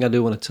is something I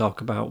do want to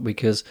talk about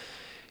because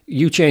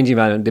you change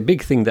environment. The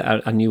big thing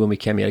that I knew when we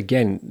came here,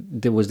 again,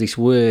 there was this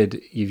word,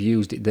 you've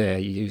used it there,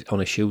 you used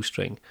on a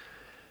shoestring.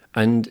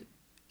 And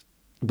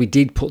we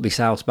did put this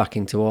house back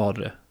into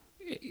order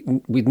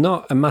with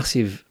not a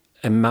massive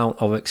amount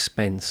of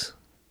expense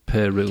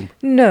per room.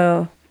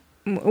 No,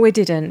 we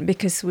didn't,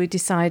 because we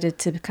decided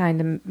to kind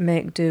of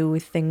make do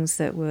with things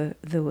that were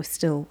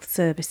still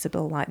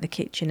serviceable, like the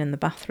kitchen and the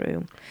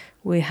bathroom.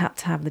 We had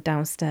to have the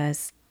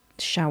downstairs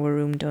shower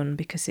room done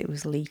because it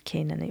was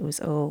leaking and it was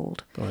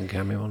old.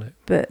 Origami on it.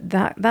 But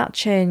that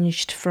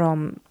changed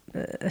from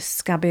a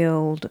scabby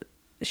old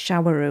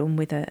shower room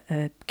with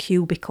a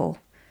cubicle,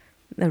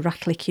 a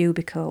rattly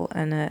cubicle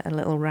and a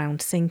little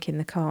round sink in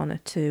the corner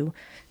to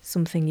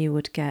something you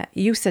would get.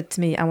 You said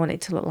to me, I want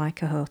it to look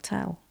like a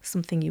hotel,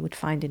 something you would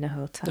find in a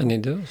hotel. And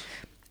it does.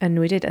 And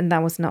we did, and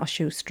that was not a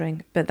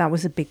shoestring, but that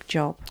was a big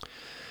job.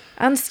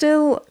 And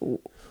still,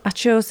 I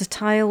chose the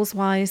tiles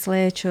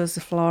wisely, I chose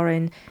the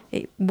flooring.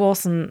 It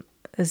wasn't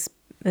as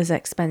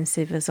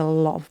expensive as a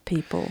lot of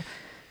people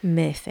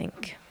may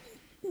think.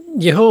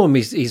 Your home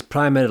is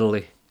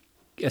primarily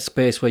a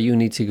space where you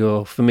need to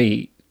go. For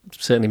me,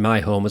 certainly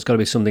my home has got to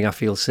be something I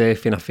feel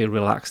safe in, I feel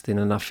relaxed in,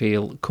 and I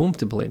feel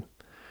comfortable in.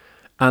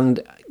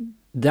 And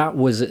that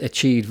was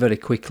achieved very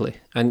quickly.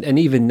 And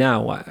even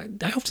now, I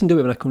often do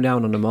it when I come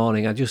down in the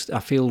morning. I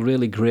feel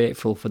really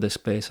grateful for the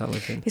space I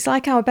live in. It's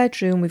like our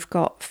bedroom. We've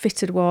got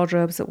fitted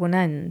wardrobes at one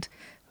end,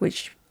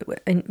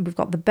 and we've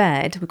got the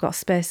bed, we've got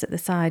space at the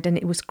side, and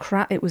it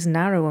was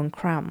narrow and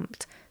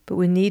cramped, but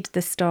we needed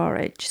the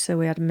storage, so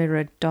we had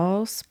mirrored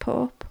doors put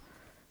up,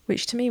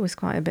 Which to me was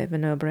quite a bit of a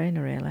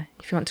no-brainer, really.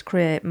 If you want to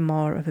create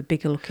more of a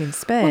bigger-looking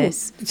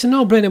space. Well, it's a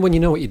no-brainer when you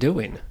know what you're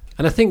doing.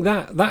 And I think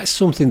that's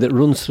something that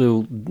runs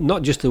through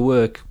not just the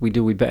work we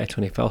do with Better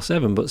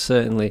 24/7, but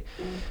certainly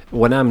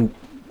when I'm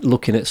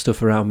looking at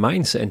stuff around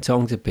mindset and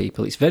talking to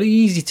people, it's very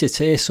easy to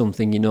say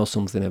something you know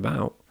something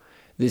about.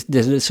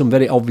 There's some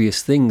very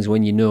obvious things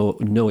when you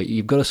know it.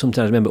 You've got to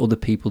sometimes remember other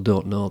people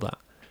don't know that.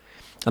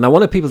 And I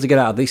wanted people to get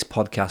out of this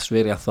podcast,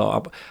 really. I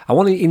thought, I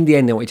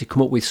wanted to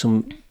come up with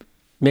some,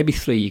 maybe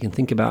 3, you can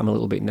think about them a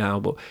little bit now,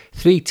 but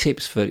 3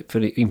 tips for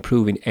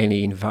improving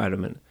any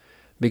environment.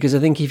 Because I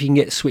think if you can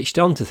get switched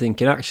on to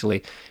thinking,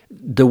 actually,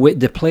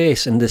 the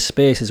place and the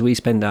spaces we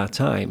spend our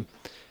time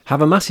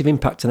have a massive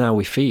impact on how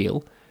we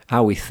feel,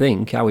 how we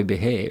think, how we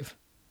behave.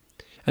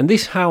 And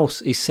this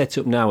house is set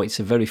up now, it's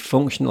a very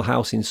functional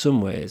house in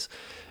some ways,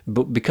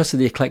 but because of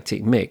the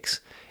eclectic mix,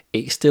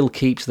 it still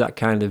keeps that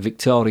kind of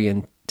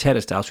Victorian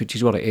terraced house, which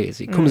is what it is.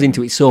 It comes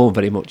into its own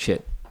very much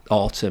at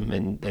autumn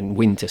and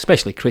winter,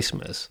 especially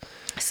Christmas.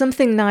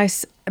 Something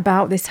nice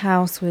about this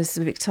house was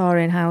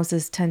Victorian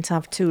houses tend to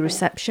have 2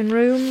 reception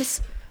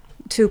rooms,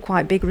 2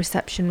 quite big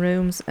reception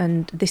rooms,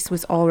 and this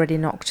was already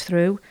knocked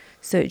through,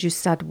 so it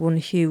just had one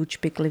huge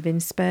big living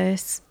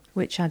space,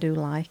 which I do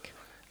like.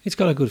 It's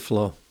got a good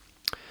flow.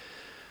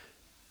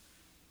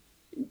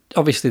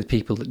 Obviously, the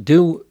people that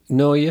do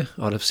know you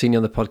or have seen you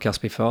on the podcast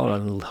before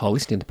and are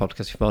listening to the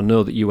podcast before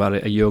know that you are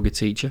a yoga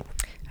teacher.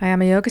 I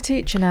am a yoga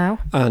teacher now.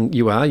 And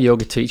you are a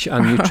yoga teacher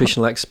and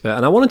nutritional expert.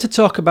 And I wanted to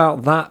talk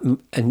about that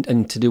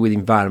and to do with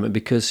environment,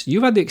 because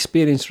you've had the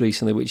experience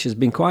recently, which has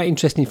been quite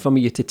interesting for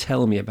you to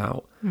tell me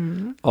about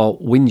or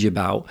whinge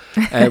about,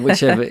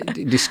 whichever,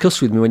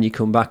 discuss with me when you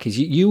come back, is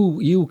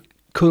you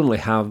currently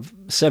have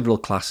several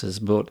classes,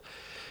 but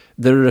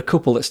there are a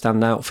couple that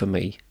stand out for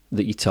me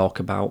that you talk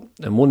about.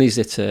 And one is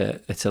at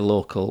a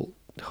local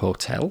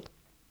hotel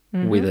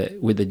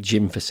with a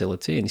gym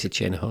facility, and it's a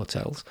chain of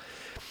hotels.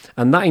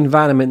 And that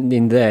environment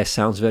in there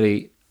sounds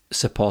very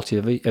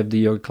supportive of the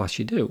yoga class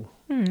you do.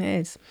 It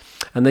is.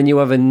 And then you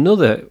have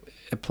another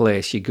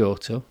place you go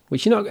to,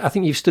 which I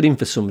think you've stood in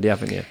for somebody,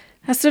 haven't you?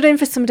 I stood in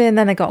for somebody and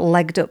then I got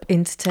legged up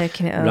into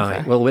taking it over.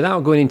 Right. Well,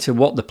 without going into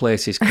what the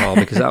place is called,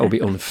 because that would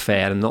be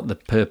unfair and not the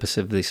purpose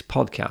of this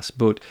podcast,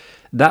 but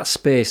that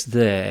space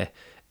there,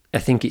 I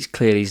think it's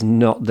clear, is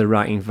not the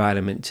right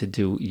environment to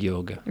do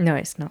yoga. No,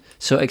 it's not.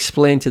 So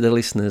explain to the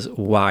listeners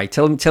why.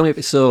 Tell me.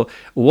 So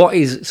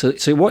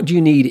what do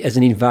you need as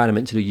an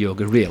environment to do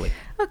yoga, really?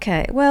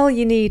 Okay. Well,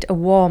 you need a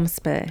warm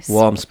space.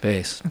 Warm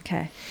space.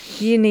 Okay.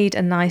 You need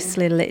a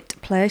nicely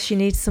lit place. You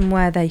need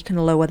somewhere there you can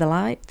lower the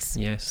lights.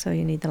 Yes. So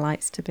you need the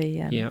lights to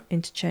be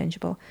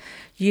interchangeable.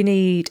 You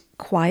need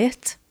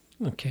quiet.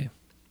 Okay.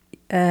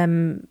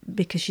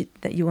 Because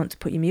you want to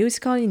put your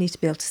music on. You need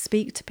to be able to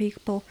speak to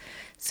people.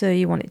 So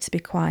you want it to be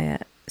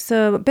quiet.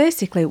 So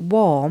basically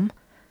warm,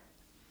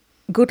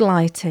 good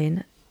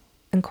lighting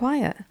and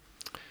quiet.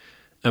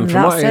 And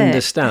from what I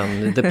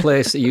understand, the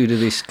place that you do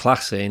this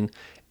class in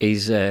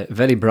is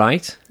very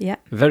bright,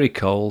 very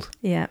cold,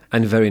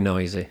 and very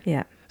noisy.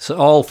 Yeah. So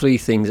all 3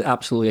 things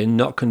absolutely are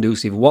not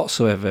conducive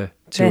whatsoever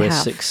to a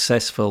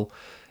successful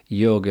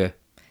yoga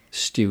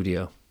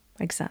studio.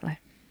 Exactly.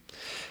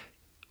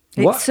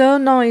 It's so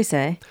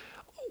noisy.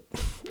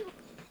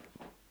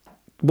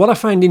 What I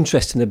find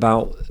interesting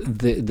about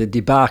the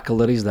debacle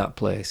that is that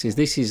place is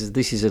this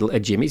is a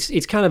gym.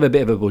 It's kind of a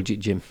bit of a budget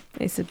gym.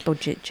 It's a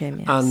budget gym,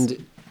 yes.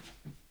 And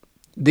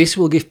this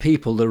will give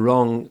people the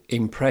wrong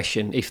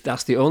impression. If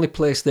that's the only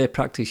place they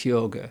practice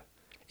yoga,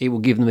 it will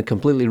give them a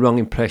completely wrong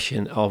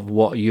impression of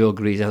what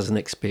yoga is as an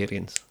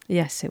experience.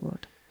 Yes, it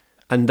would.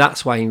 And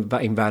that's why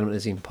that environment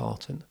is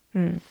important.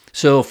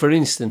 So, for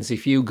instance,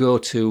 if you go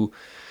to...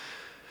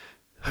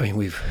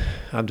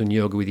 I've done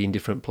yoga with you in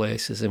different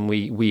places, and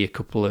we a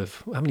couple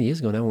of, how many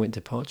years ago now we went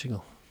to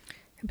Portugal?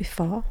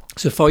 Before.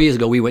 So 4 years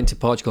ago we went to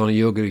Portugal on a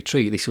yoga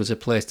retreat. This was a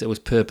place that was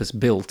purpose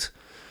built.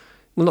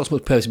 Well, not so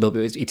much purpose built,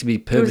 but it had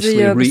been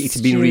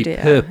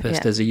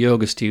repurposed as a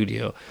yoga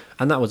studio,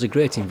 and that was a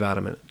great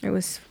environment. It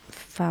was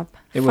fab.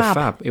 It was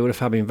fab. It was a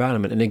fab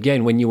environment, and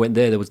again, when you went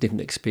there was a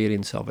different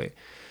experience of it.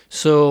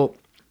 So,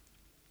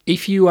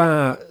 if you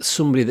are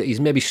somebody that is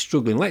maybe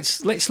struggling,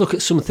 let's look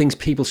at some things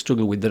people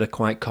struggle with that are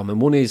quite common.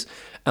 One is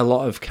a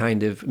lot of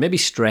kind of maybe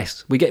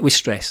stress. We're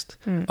stressed,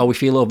 or we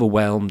feel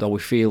overwhelmed, or we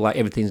feel like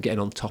everything's getting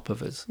on top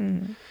of us.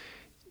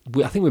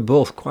 I think we're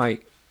both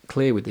quite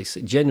clear with this.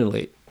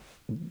 Generally,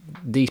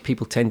 these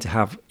people tend to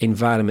have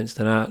environments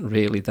that aren't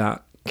really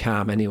that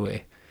calm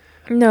anyway.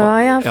 No,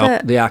 I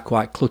have. They are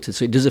quite cluttered,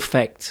 so it does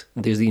affect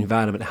the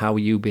environment, how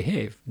you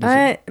behave.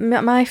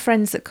 My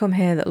friends that come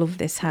here that love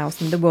this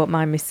house, and they won't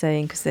mind me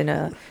saying, because they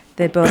know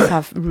they both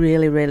have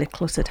really, really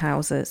cluttered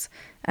houses,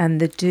 and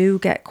they do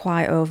get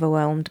quite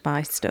overwhelmed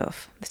by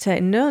stuff. They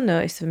take no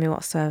notice of me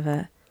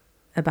whatsoever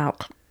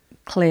about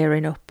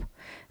clearing up.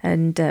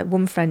 And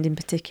one friend in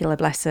particular,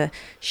 bless her,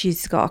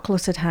 she's got a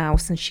cluttered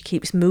house and she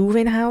keeps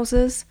moving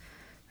houses.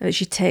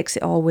 She takes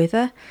it all with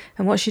her,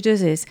 and what she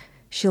does is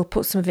she'll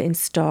put some of it in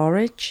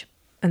storage,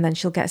 and then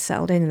she'll get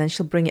settled in, and then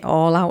she'll bring it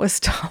all out of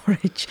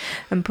storage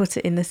and put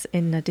it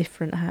in a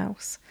different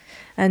house.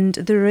 And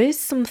there is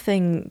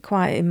something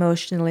quite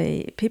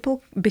emotionally,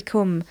 people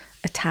become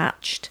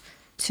attached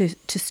to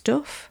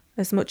stuff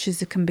as much as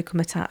they can become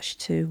attached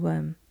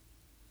to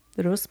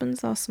their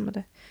husbands or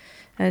somebody.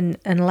 And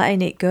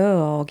letting it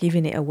go, or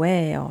giving it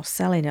away, or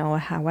selling it, or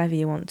however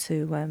you want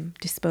to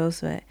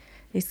dispose of it,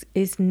 is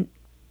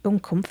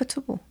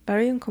uncomfortable,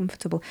 very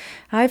uncomfortable.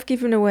 I've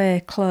given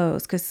away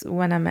clothes because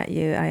when I met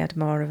you, I had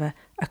more of a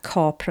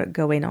corporate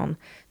going on.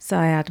 So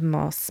I had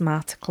more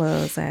smarter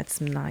clothes. I had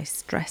some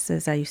nice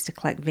dresses. I used to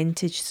collect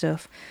vintage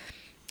stuff.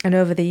 And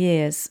over the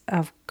years,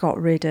 I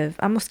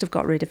must have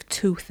got rid of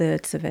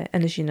 2/3 of it.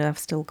 And as you know, I've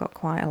still got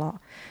quite a lot.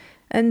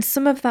 And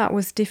some of that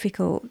was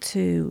difficult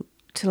to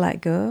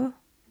let go,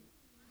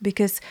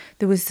 because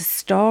there was a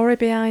story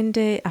behind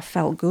it. I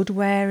felt good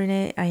wearing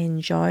it. I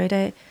enjoyed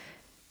it.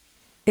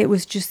 It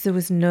was just, there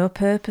was no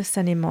purpose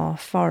anymore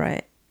for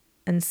it.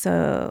 And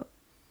so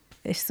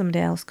if somebody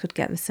else could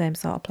get the same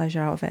sort of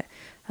pleasure out of it,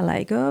 I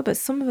let it go. But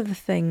some of the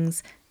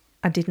things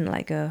I didn't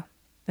let go,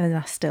 and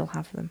I still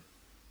have them.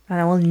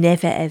 And I will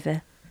never,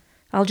 ever.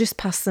 I'll just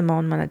pass them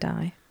on when I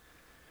die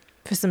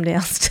for somebody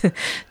else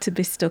to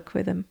be stuck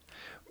with them.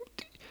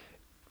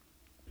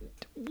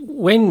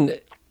 When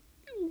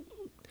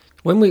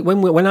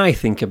I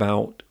think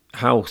about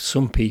how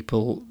some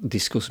people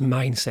discuss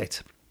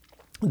mindset,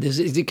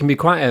 it can be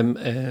quite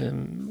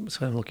what's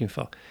what I'm looking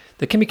for.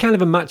 There can be kind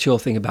of a macho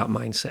thing about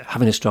mindset,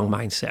 having a strong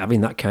mindset,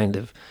 having that kind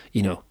of,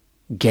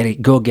 get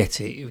it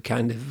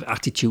kind of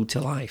attitude to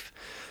life.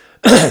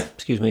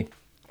 Excuse me.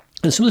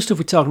 And some of the stuff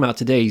we're talking about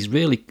today is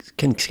really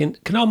can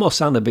almost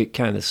sound a bit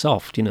kind of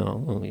soft,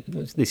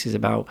 This is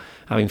about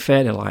having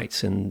fairy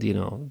lights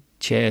and,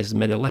 chairs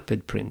made of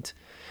leopard print.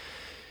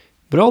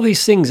 But all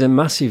these things are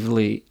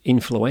massively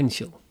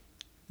influential.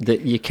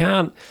 That you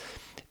cannot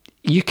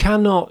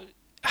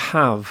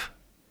have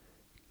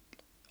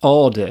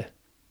order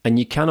and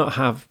you cannot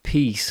have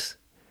peace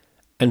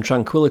and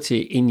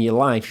tranquility in your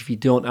life if you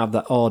don't have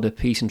that order,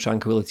 peace and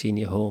tranquility in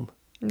your home.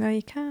 No,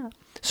 you can't.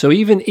 So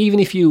even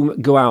if you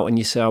go out and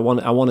you say, I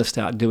want to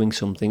start doing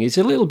something, it's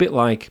a little bit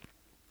like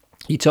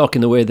you talk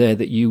in the way there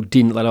that you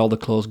didn't let all the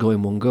clothes go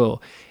in one go.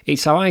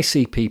 It's how I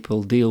see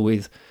people deal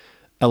with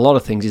a lot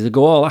of things, is they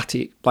go all at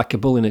it like a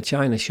bull in a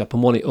china shop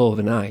and want it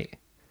overnight.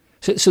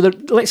 So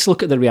let's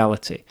look at the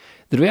reality.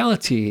 The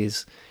reality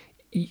is,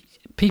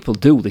 people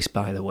do this,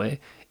 by the way.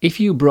 If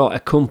you brought a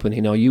company,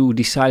 you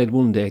decided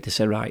one day to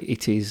say, right,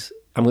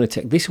 I'm going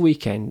to take this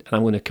weekend and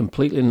I'm going to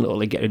completely and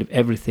utterly get rid of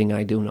everything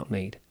I do not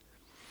need.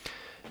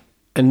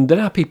 And there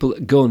are people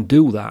that go and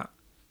do that.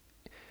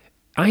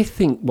 I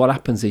think what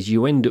happens is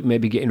you end up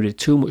maybe getting rid of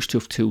too much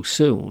stuff too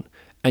soon,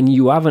 and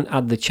you haven't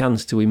had the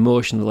chance to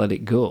emotionally let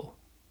it go.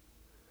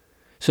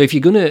 So if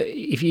you're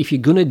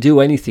gonna do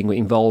anything that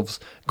involves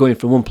going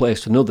from one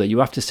place to another, you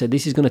have to say,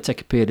 this is going to take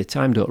a period of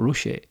time, don't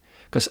rush it.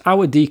 Because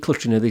our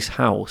decluttering of this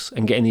house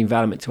and getting the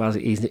environment to as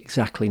it is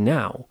exactly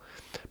now,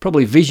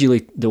 probably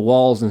visually the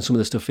walls and some of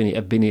the stuff in it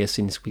have been here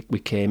since we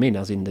came in,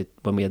 as in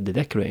when we had the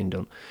decorating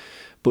done.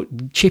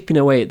 But chipping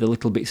away at the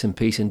little bits and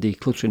pieces and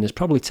decluttering has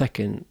probably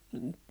taken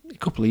a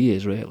couple of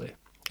years, really.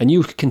 And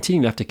you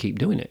continue to have to keep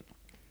doing it.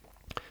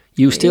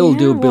 You still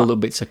do build up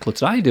bits of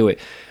clutter. I do it.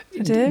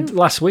 I do.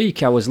 Last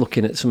week I was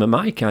looking at some of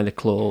my kind of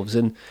clothes,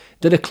 and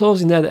there are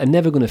clothes in there that are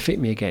never going to fit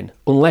me again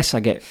unless I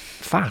get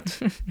fat.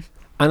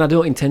 And I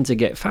don't intend to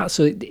get fat,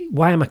 so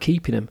why am I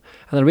keeping them?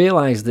 And I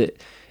realised that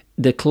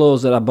the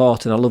clothes that I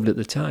bought and I loved at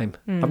the time,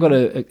 I've got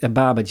a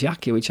Barber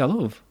jacket, which I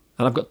love.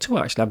 And I've got two,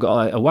 actually. I've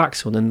got a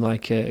wax one and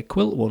like a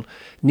quilt one.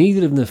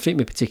 Neither of them fit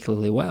me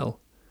particularly well.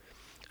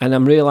 And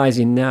I'm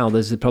realising now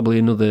there's probably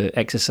another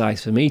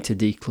exercise for me to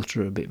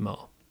declutter a bit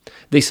more.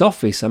 This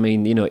office,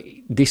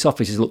 this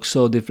office looks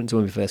so different to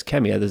when we first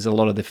came here. There's a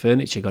lot of the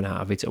furniture gone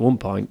out of it. At one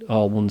point,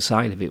 all one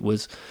side of it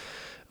was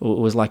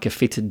like a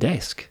fitted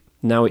desk.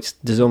 Now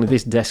there's only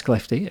this desk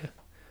left here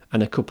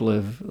and a couple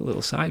of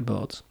little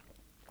sideboards.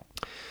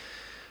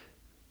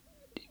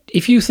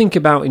 If you think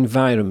about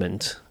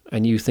environment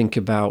and you think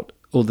about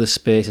other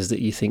spaces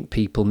that you think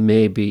people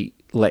maybe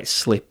let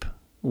slip,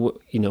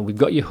 we've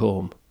got your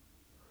home.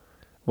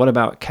 What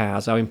about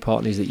cars? How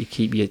important is that you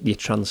keep your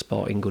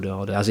transport in good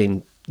order, as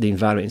in the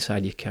environment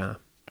inside your car?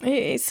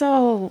 It's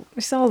all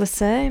the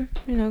same.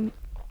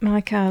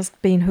 My car's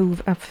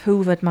I've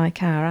hoovered my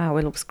car out.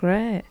 It looks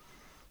great.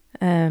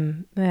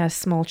 I had a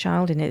small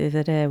child in it the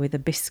other day with a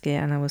biscuit,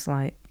 and I was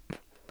like,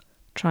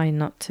 trying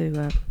not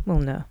to.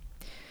 No,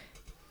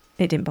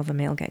 it didn't bother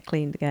me. I'll get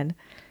cleaned again.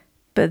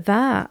 But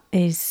that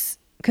is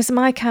because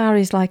my car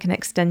is like an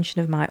extension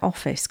of my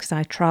office, because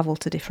I travel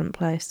to different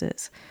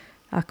places.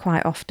 I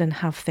quite often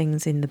have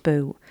things in the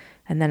boot,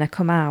 and then I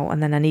come out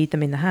and then I need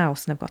them in the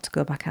house, and I've got to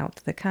go back out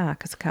to the car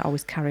because I can't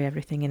always carry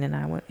everything in and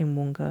out in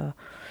one go.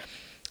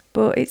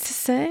 But it's the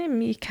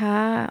same, your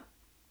car,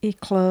 your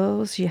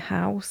clothes, your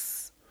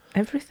house,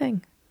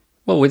 everything.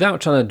 Well, without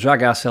trying to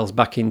drag ourselves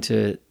back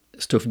into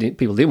stuff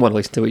people didn't want to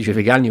listen to, which was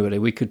January,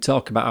 we could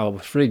talk about our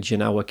fridge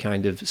and our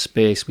kind of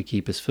space we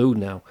keep as food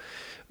now.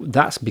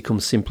 that's become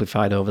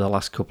simplified over the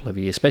last couple of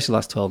years, especially the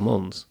last 12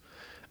 months.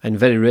 And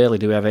very rarely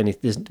do we have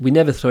we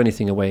never throw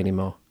anything away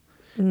anymore.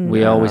 No.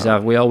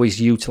 We always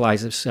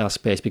utilise our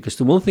space, because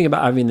the one thing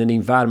about having an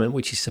environment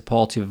which is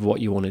supportive of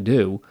what you want to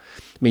do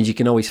means you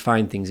can always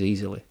find things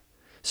easily.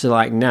 So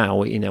like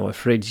now, in our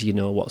fridge, you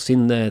know what's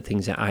in there,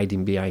 things are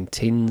hiding behind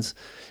tins.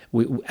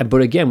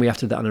 But again, we have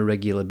to do that on a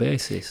regular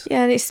basis.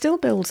 Yeah, and it still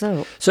builds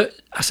up. So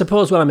I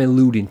suppose what I'm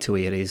alluding to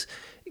here is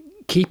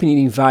keeping an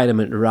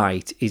environment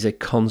right is a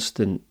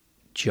constant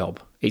job.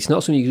 It's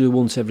not something you do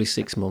once every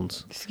 6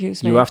 months.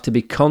 Excuse me. You have to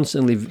be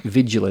constantly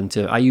vigilant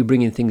of, are you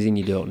bringing things in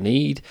you don't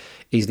need?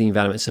 Is the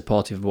environment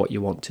supportive of what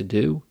you want to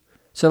do?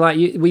 So like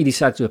we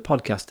decided to do a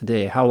podcast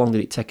today. How long did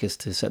it take us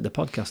to set the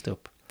podcast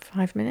up?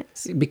 5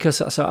 minutes.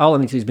 Because so all I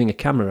need to do is bring a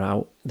camera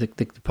out. The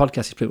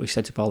podcast is pretty much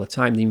set up all the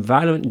time. The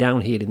environment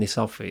down here in this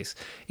office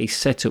is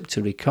set up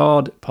to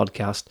record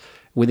podcast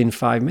within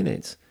 5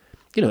 minutes.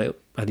 You know,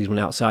 I did one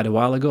outside a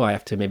while ago. I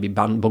have to maybe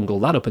bungle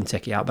that up and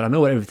take it out, but I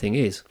know where everything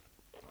is.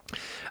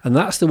 And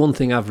that's the one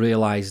thing I've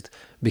realised,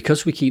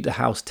 because we keep the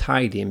house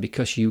tidy and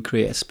because you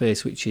create a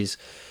space which is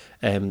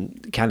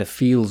kind of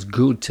feels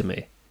good to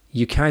me,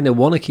 you kind of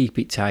want to keep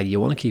it tidy, you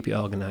want to keep it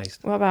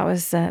organised. What about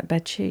his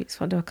bed sheets?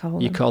 What do I call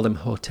them? You call them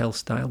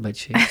hotel-style bed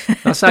sheets.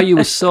 That's how you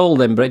were sold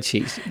them bread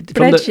sheets.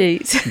 Bread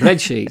sheets. Bread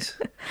sheets.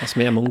 That's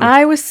me, I'm hungry.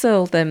 I was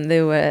sold them.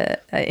 They were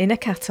in a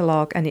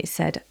catalogue and it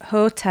said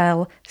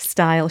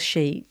hotel-style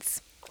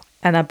sheets.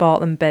 And I bought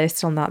them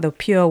based on that. They were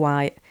pure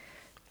white.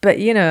 But,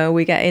 you know,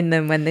 we get in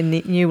them when they're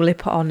newly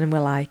put on and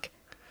we're like,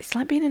 it's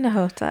like being in a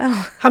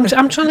hotel.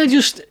 I'm trying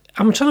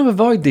to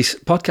avoid this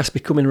podcast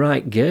becoming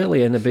right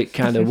girly and a bit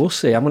kind of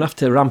wussy. I'm going to have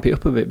to ramp it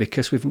up a bit,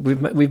 because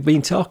we've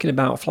been talking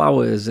about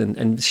flowers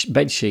and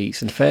bed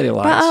sheets and fairy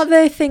lights. But are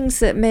they things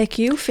that make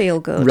you feel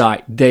good?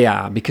 Right, they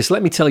are. Because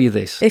let me tell you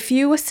this. If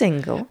you were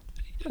single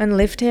and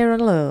lived here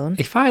alone...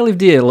 If I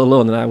lived here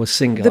alone and I was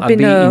single, I'd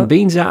be eating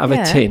beans out of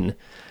a tin.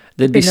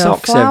 There'd be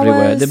socks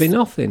everywhere. There'd be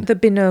nothing.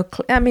 There'd be no...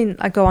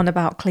 I go on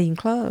about clean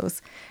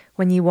clothes.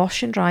 When you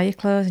wash and dry your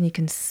clothes and you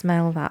can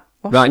smell that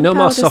washing right, no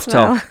more soft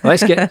talk.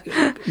 Let's get...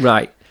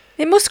 Right.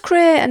 It must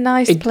create a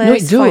nice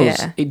place for you.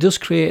 It does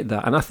create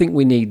that, and I think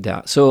we need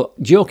that. So,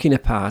 joking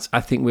apart,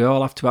 I think we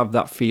all have to have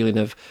that feeling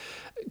of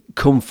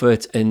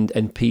comfort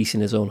and peace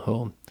in his own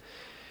home.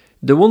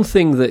 The one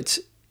thing that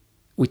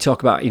we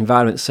talk about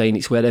environment, saying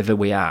it's wherever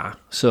we are.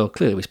 So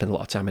clearly we spend a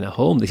lot of time in our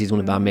home. This is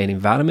one of our main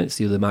environments.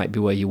 The other might be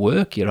where you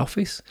work, your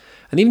office.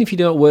 And even if you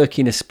don't work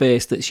in a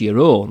space that's your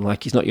own,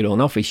 like it's not your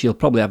own office, you'll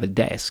probably have a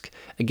desk.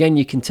 Again,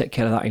 you can take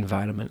care of that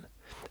environment.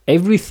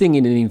 Everything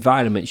in an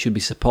environment should be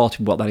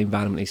supportive of what that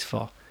environment is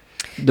for.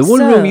 The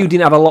one room you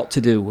didn't have a lot to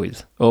do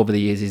with over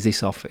the years is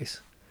this office.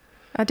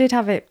 I did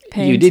have it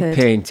painted. You did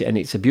paint it, and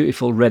it's a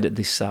beautiful red at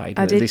this side.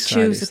 I did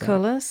choose the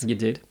colours. You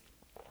did.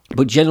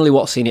 But generally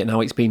what's in it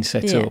now, it's been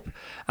set up.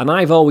 And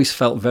I've always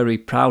felt very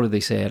proud of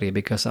this area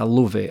because I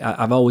love it.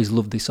 I've always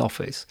loved this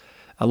office.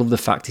 I love the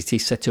fact it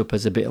is set up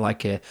as a bit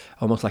like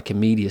almost like a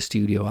media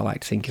studio. I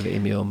like to think of it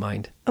in my own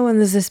mind. Oh, and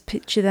there's this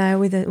picture there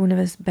with one of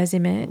his busy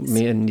mates.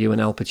 Me and you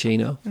and Al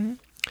Pacino. Mm-hmm.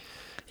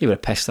 You were a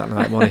pest that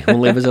night, wasn't he?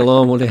 Wouldn't leave us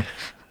alone, would he?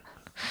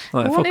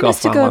 Like, fuck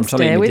off, Al. I'm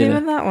trying to eat my dinner.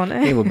 Him that one,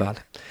 eh? He were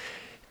bad.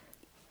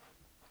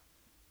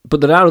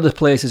 But there are other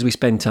places we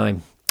spend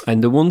time.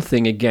 And the one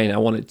thing, again, I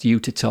wanted you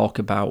to talk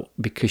about,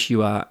 because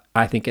you are,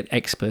 I think, an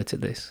expert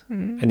at this.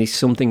 Mm. And it's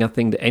something I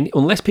think that,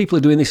 unless people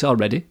are doing this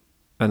already,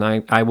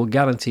 and I will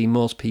guarantee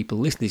most people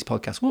listening to this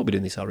podcast won't be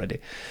doing this already,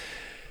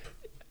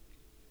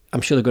 I'm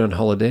sure they're going on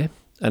holiday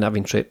and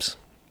having trips.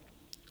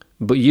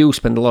 But you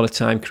spend a lot of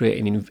time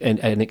creating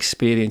an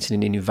experience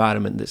in an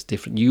environment that's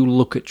different. You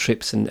look at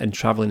trips and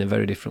travel in a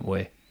very different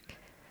way.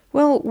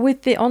 Well,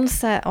 with the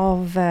onset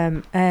of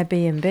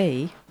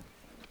Airbnb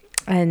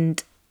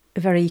and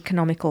very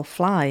economical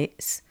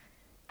flights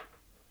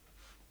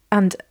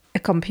and a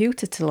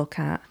computer to look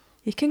at,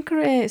 you can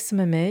create some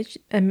image.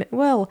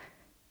 Well,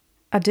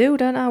 I do,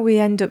 don't I? We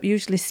end up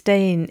usually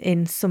staying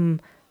in some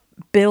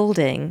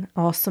building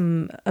or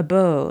some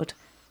abode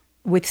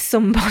with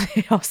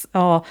somebody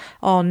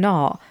or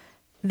not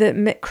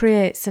that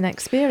creates an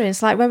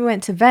experience. Like when we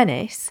went to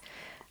Venice,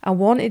 I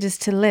wanted us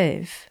to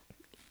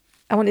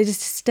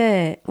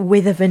stay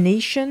with a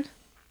Venetian.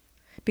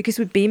 Because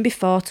we'd been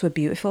before to a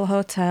beautiful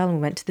hotel and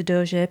we went to the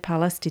Doge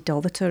Palace, did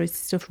all the touristy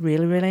stuff,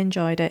 really, really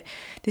enjoyed it.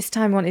 This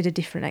time I wanted a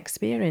different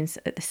experience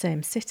at the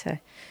same city.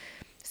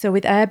 So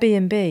with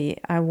Airbnb,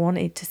 I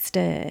wanted to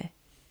stay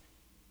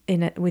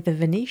with a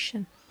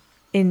Venetian,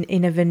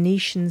 in a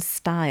Venetian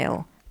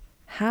style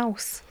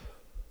house.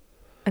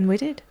 And we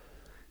did.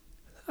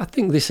 I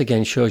think this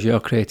again shows your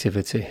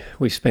creativity.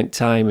 We spent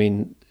time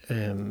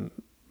in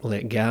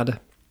Lake Garda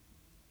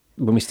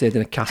when we stayed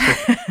in a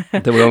castle.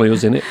 There were only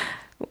us in it.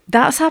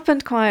 That's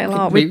happened quite a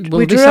lot. We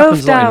this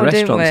happens a lot in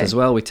restaurants as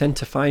well. We tend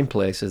to find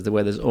places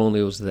where there's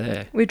only us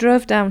there. We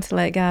drove down to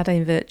Lake Garda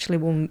in virtually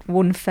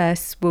one fair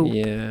swoop.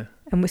 Yeah.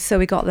 And so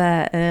we got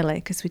there early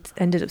because we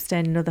ended up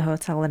staying in another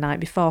hotel the night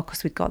before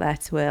because we'd got there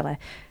too early.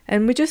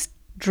 And we just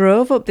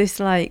drove up this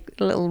like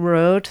little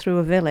road through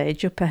a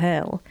village, up a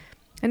hill,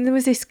 And there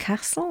was this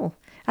castle.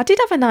 I did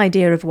have an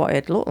idea of what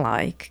it looked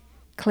like,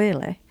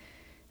 clearly.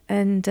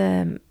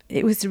 And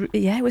it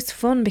was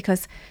fun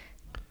because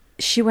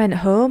she went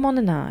home on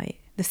a night.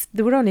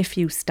 There were only a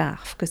few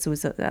staff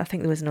because I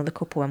think there was another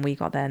couple when we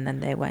got there and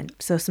then they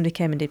went. So somebody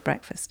came and did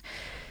breakfast.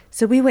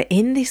 So we were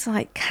in this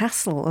like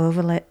castle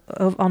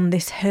on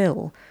this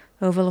hill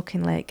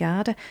overlooking Lake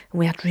Garda. And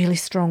we had really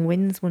strong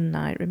winds one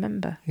night,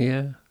 remember?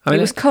 Yeah. It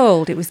was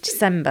cold. It was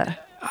December.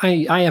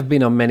 I have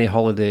been on many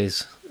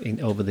holidays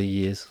over the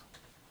years.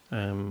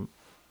 And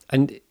I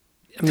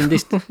mean,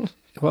 this...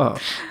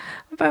 What?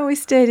 But we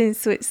stayed in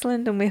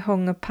Switzerland and we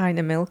hung a pint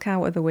of milk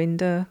out of the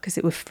window because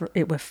it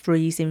were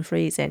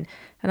freezing.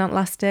 And on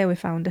last day we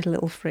found a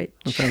little fridge.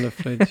 I found a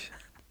fridge.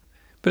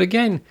 But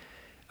again,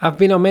 I've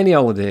been on many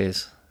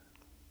holidays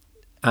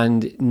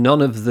and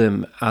none of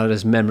them are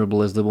as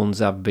memorable as the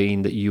ones I've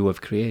been that you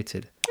have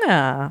created.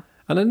 Ah.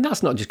 And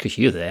that's not just because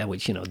you're there,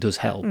 which, does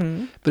help.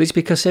 But it's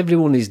because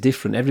everyone is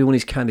different. Everyone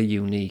is kind of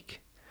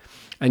unique.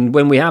 And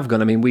when we have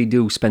gone, I mean, we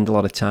do spend a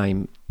lot of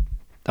time...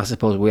 I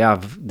suppose we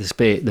have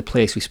the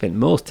place we spent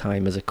most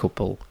time as a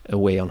couple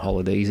away on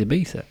holiday is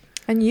Ibiza.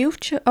 And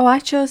I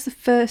chose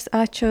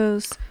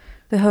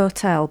the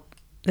hotel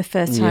the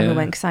first time we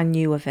went because I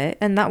knew of it,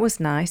 and that was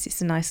nice.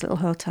 It's a nice little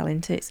hotel,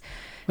 isn't it?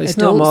 It's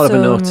not more of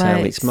an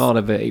hotel. It's more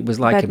of it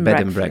was like a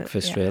bed and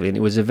breakfast really, and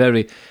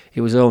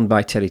it was owned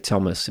by Terry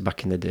Thomas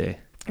back in the day.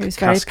 It was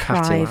very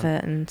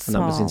private and small.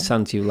 And that was in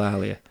Santa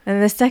Eulalia.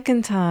 And the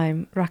second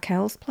time,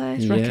 Raquel's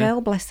place. Yeah.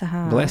 Raquel, bless her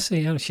heart. Bless her,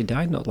 yeah. She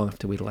died not long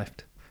after we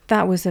left.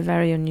 That was a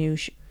very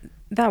unusual...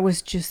 That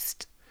was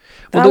just...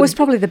 That was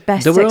probably the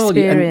best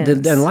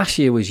experience. And last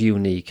year was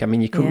unique. I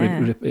mean, you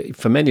couldn't...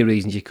 for many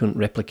reasons, you couldn't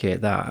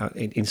replicate that.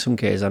 In some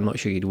cases, I'm not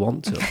sure you'd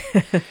want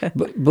to.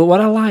 but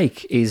what I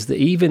like is that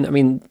even... I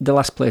mean, the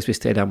last place we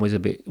stayed on was a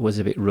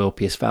bit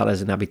ropey as far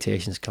as an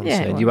habitation's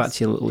concerned. You'd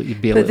be a little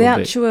bit... But the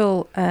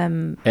actual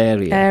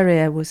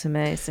area was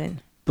amazing.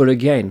 But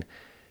again...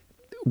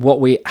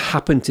 What we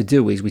happened to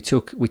do is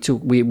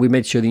we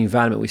made sure the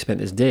environment we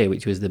spent as day,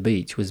 which was the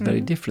beach, was very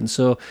different.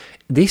 So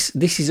this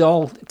is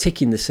all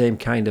ticking the same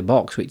kind of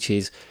box, which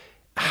is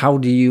how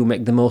do you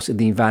make the most of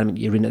the environment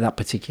you're in at that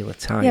particular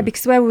time? Yeah,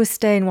 because where we were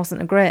staying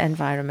wasn't a great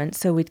environment,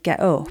 so we'd get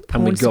up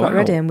and we'd got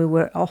ready, and we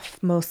were off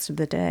most of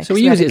the day. So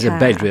we used it as a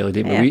bed, really,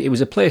 didn't we? It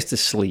was a place to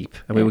sleep,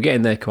 and we were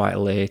getting there quite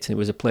late, and it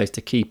was a place to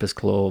keep us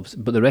clothes.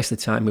 But the rest of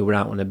the time we were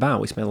out and about.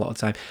 We spent a lot of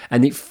time,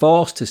 and it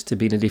forced us to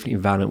be in a different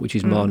environment, which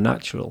is more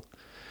natural.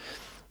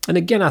 And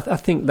again, I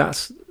think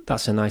that's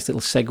a nice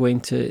little segue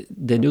into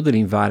the other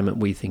environment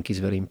we think is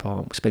very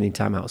important, spending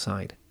time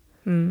outside.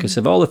 Because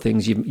of all the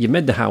things, you've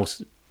made the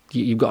house,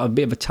 you've got a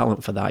bit of a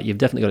talent for that. You've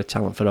definitely got a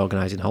talent for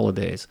organising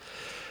holidays.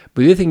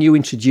 But the other thing you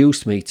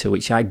introduced me to,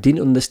 which I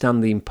didn't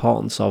understand the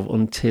importance of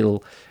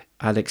until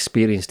I'd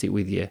experienced it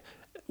with you,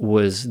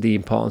 was the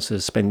importance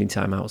of spending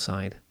time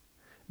outside,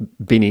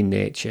 being in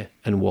nature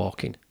and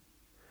walking.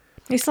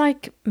 It's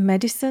like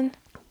medicine.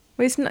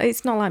 Well,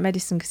 it's not like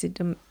medicine because it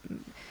don't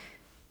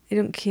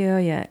cure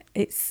you.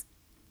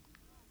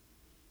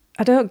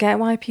 I don't get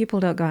why people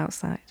don't go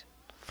outside.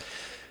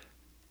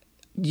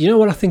 You know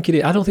what I think it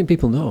is? I don't think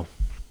people know.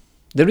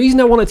 The reason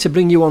I wanted to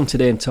bring you on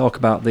today and talk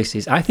about this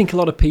is I think a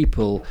lot of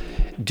people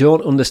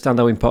don't understand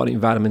how important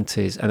environment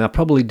is, and I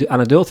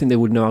don't think they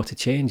would know how to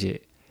change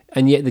it.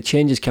 And yet the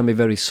changes can be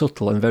very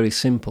subtle and very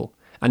simple,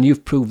 and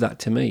you've proved that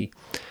to me.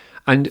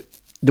 And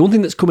the one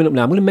thing that's coming up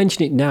now, I'm going to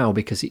mention it now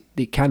because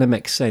it kind of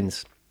makes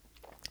sense.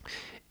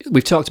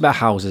 We've talked about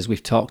houses.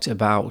 We've talked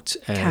about...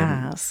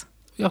 cars.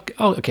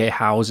 Okay,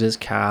 houses,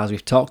 cars.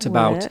 We've talked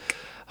about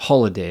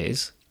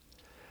holidays.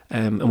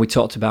 And we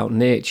talked about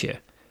nature.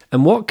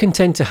 And what can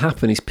tend to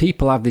happen is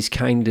people have this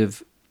kind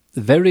of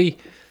very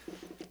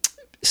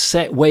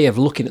set way of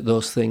looking at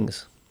those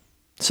things.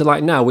 So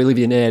like now, we live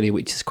in an area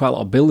which has quite a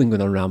lot of building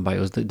going on around by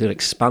us. They're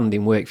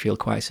expanding Wakefield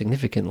quite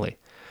significantly.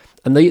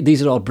 And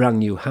these are all brand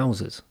new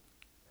houses.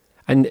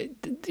 And,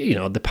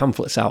 the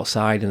pamphlets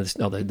outside and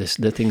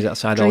the things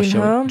outside all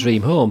show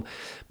Dream Home.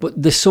 But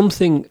there's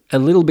something a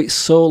little bit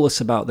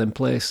soulless about them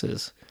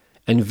places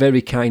and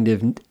very kind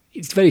of,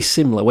 it's very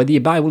similar. Whether you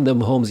buy one of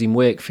them homes in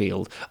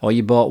Wakefield or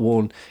you bought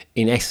one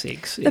in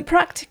Essex. They're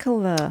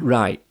practical though.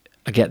 Right,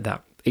 I get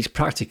that. It's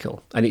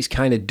practical and it's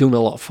kind of done a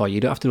lot for you.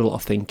 You don't have to do a lot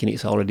of thinking.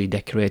 It's already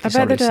decorated. I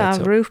bet they don't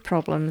have roof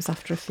problems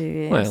after a few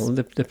years. Well,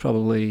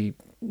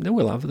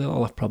 they'll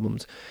all have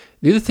problems.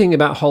 The other thing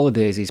about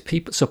holidays is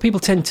people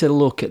tend to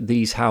look at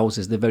these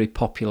houses, they're very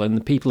popular, and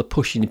the people are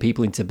pushing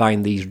people into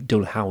buying these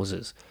done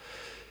houses.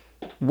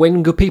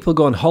 When people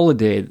go on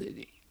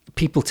holiday,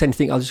 people tend to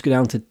think, I'll just go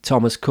down to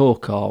Thomas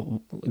Cook, or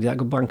did that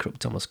go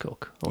bankrupt, Thomas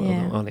Cook?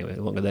 Anyway,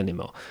 they won't go there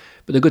anymore.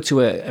 But they go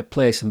to a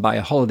place and buy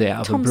a holiday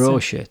out of a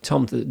brochure.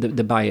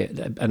 They buy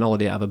an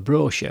holiday out of a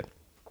brochure.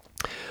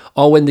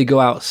 Or when they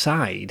go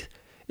outside...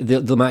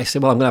 They might say,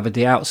 well, I'm going to have a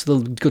day out, so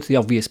they'll go to the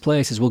obvious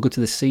places. We'll go to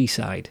the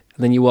seaside.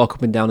 And then you walk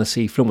up and down the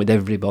seafront with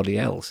everybody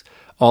else.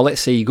 Or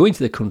let's say you go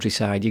into the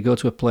countryside, you go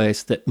to a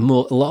place that a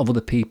lot of other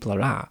people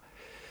are at.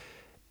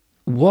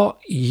 What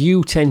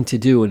you tend to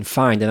do and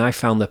find, and I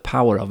found the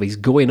power of, is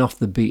going off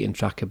the beaten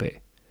track a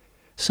bit.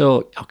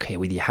 So, okay,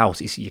 with your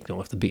house, you can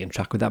have to beaten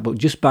track with that, but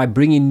just by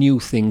bringing new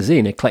things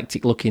in,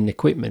 eclectic looking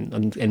equipment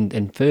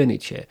and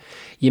furniture,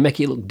 you make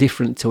it look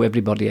different to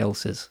everybody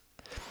else's.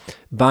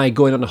 By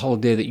going on a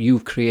holiday that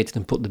you've created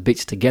and put the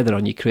bits together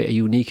on, you create a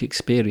unique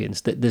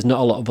experience that there's not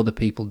a lot of other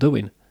people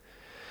doing.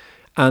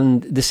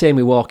 And the same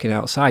with walking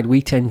outside.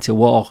 We tend to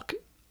walk,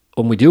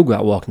 when we do go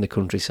out walking the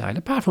countryside,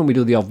 apart from we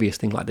do the obvious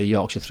thing like the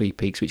Yorkshire Three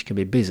Peaks, which can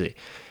be busy,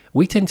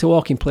 we tend to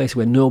walk in places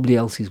where nobody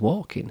else is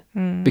walking.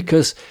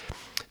 Because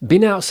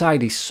being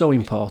outside is so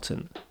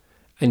important.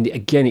 And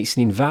again, it's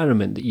an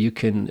environment that you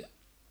can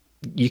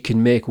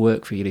make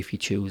work for you if you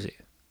choose it.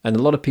 And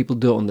a lot of people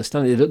don't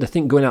understand it. They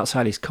think going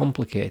outside is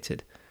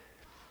complicated.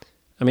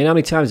 I mean, how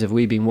many times have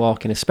we been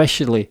walking,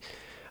 especially...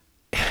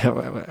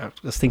 I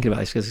was thinking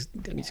about this because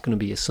it's going to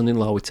be your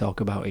son-in-law we talk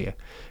about here.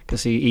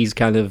 Because he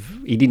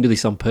didn't do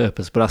this on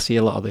purpose, but I see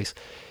a lot of this.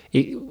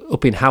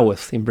 Up in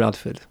Haworth, in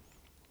Bradford,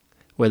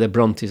 where the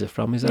Brontes are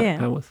from. Is that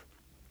Haworth?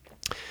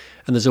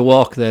 And there's a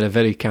walk there, a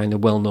very kind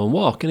of well-known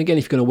walk. And again,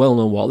 if you're going to a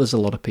well-known walk, there's a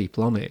lot of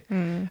people on it.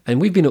 And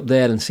we've been up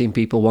there and seen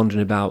people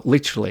wandering about,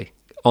 literally,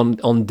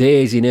 on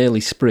days in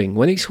early spring,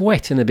 when it's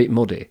wet and a bit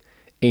muddy,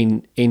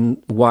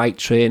 in white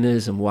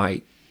trainers and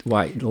white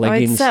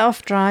leggings. He'd set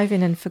off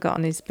driving and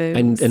forgotten his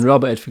boots. And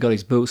Robert had forgot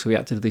his boots, so we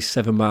had to do this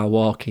 7-mile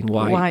walk in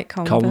white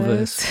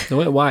Converse. They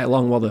weren't white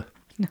long, were they?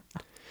 No.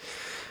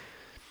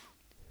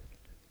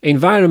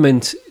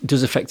 Environment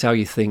does affect how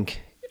you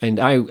think. And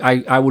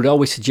I would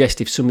always suggest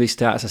if somebody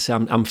starts to say,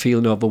 I'm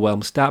feeling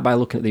overwhelmed, start by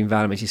looking at the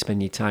environment you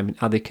spend your time in.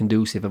 Are they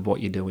conducive of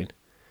what you're doing?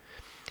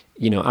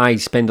 You know, I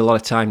spend a lot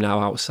of time now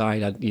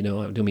outside. I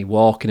do me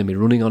walking and me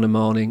running on a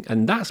morning.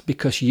 And that's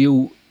because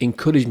you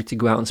encourage me to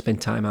go out and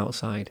spend time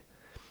outside.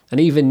 And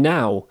even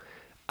now,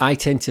 I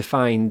tend to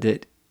find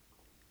that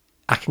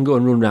I can go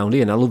and run around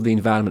here, and I love the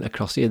environment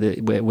across here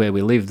where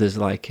we live. There's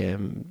like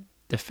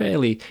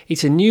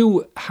it's a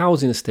new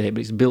housing estate,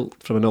 but it's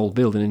built from an old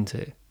building, isn't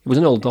it? It was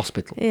an old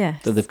hospital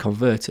that they've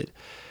converted.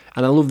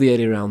 And I love the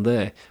area around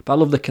there. But I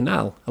love the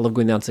canal. I love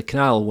going down to the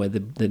canal where the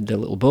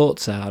little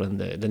boats are and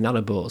the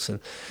nano boats.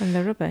 And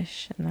the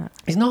rubbish and that.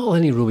 There's not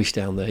any rubbish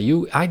down there.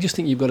 I just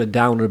think you've got a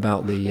downer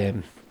about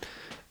the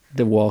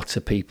water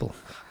people.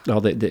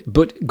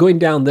 But going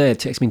down there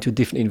takes me into a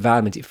different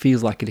environment. It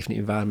feels like a different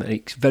environment.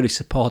 It's very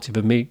supportive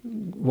of me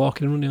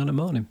walking and running on a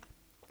morning.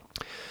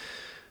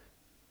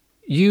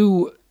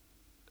 You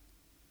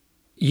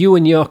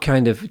and your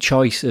kind of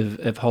choice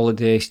of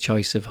holidays,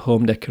 choice of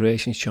home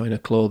decorations, choice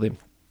of clothing,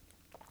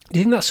 do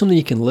you think that's something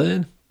you can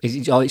learn?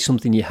 Or it's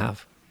something you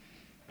have?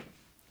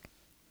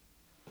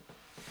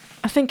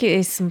 I think it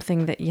is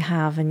something that you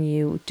have, and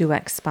you do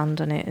expand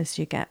on it as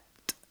you get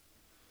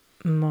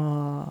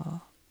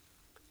more...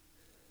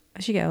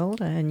 As you get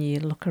older and you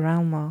look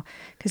around more.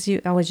 Because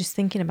I was just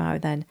thinking about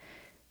it then.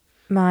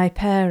 My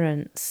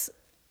parents,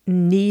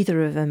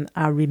 neither of them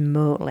are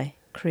remotely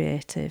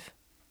creative.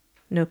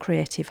 No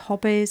creative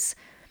hobbies.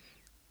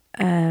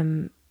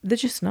 They're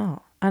just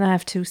not. And I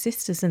have 2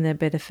 sisters, and they'd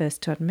be the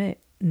first to admit,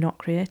 not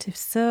creative.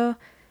 So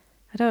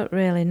I don't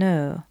really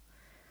know.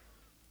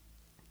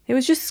 It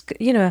was just,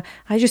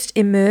 I just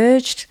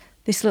emerged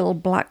this little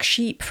black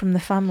sheep from the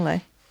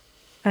family.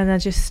 And I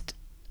just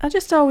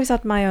always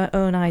had my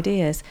own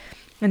ideas.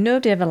 And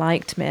nobody ever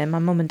liked me. And my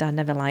mum and dad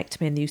never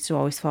liked me. And they used to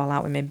always fall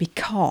out with me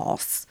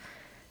because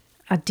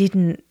I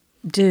didn't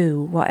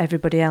do what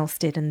everybody else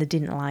did and they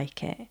didn't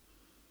like it.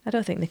 I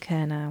don't think they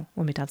care now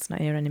when my dad's not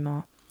here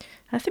anymore.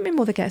 I think my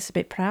mother gets a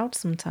bit proud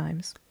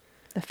sometimes.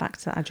 The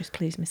fact that I just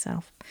please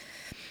myself.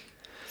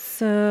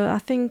 So I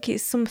think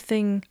it's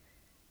something...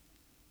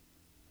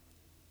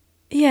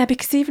 Yeah,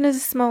 because even as a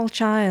small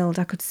child,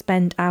 I could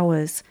spend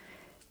hours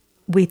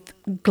with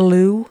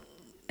glue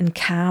and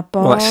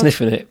cardboard. Like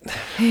sniffing it.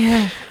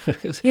 Yeah.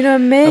 Making...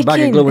 a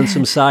bag of glue and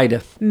some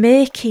cider.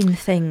 Making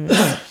things.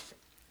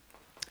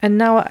 And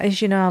now,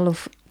 as you know, I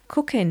love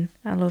cooking.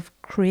 I love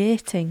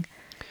creating.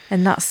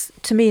 And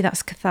to me,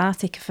 that's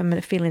cathartic. If I'm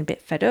feeling a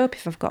bit fed up,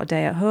 if I've got a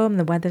day at home,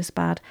 the weather's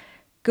bad,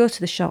 go to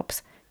the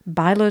shops,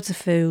 buy loads of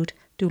food,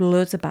 do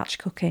loads of batch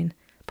cooking,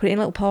 put it in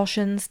little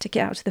portions, take it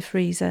out to the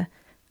freezer.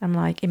 I'm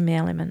like in my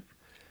element.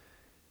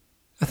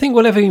 I think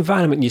whatever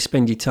environment you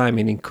spend your time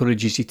in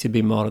encourages you to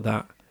be more of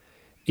that.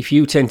 If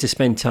you tend to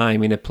spend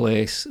time in a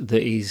place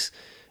that is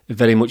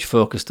very much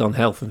focused on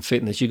health and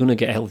fitness, you're going to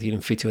get healthier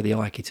and fitter whether you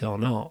like it or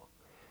not.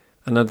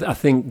 And I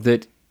think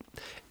that,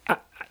 I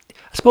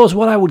suppose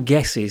what I would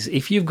guess is,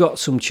 if you've got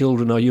some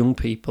children or young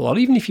people, or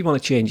even if you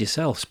want to change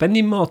yourself,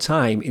 spending more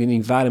time in an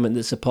environment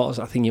that supports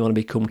that thing you want to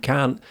become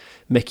can't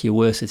make you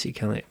worse at it,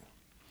 can it?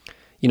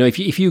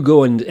 If you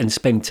go and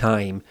spend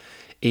time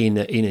in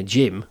a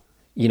gym,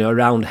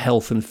 around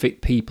health and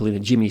fit people in a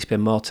gym, you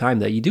spend more time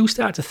there, you do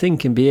start to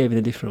think and behave in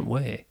a different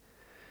way.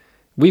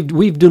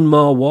 We've done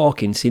more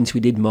walking since we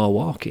did more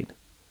walking,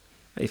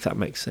 if that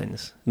makes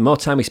sense. The more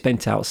time we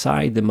spent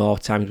outside, the more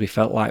times we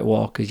felt like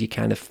walkers.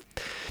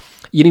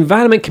 Your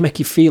environment can make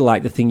you feel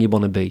like the thing you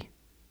want to be.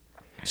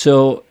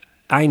 So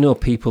I know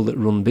people that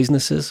run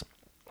businesses,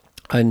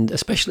 and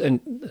especially,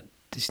 and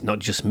it's not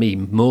just me,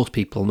 most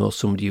people know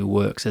somebody who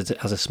works as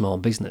a small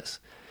business.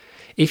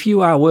 If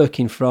you are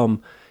working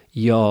from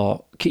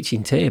your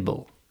kitchen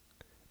table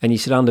and you're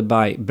surrounded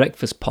by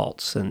breakfast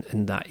pots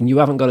and that, and you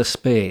haven't got a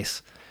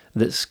space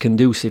that's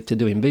conducive to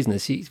doing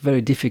business, it's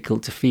very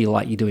difficult to feel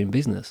like you're doing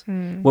business.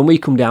 When we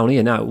come down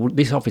here now,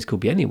 this office could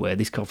be anywhere.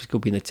 This office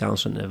could be in the town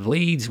centre of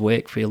Leeds,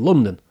 Wakefield,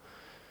 London.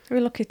 We're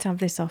lucky to have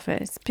this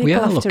office. People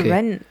have to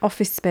rent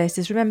office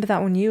spaces. Remember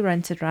that one you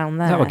rented around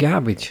there? That was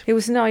garbage. It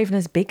was not even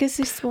as big as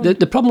this one.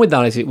 The problem with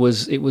that is it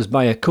was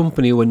by a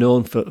company who were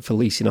known for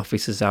leasing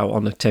offices out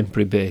on a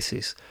temporary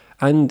basis.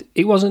 And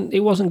it wasn't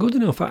good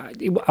enough.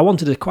 I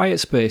wanted a quiet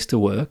space to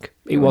work.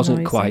 It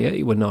wasn't quiet.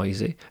 It was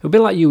noisy. It was a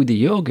bit like you with the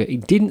yoga.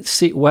 It didn't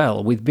sit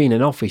well with being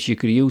an office you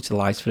could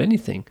utilise for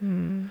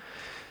anything.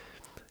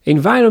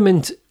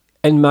 Environment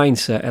and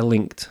mindset are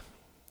linked.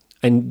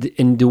 And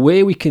the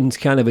way we can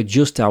kind of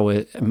adjust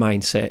our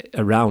mindset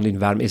around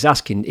environment is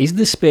asking, is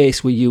the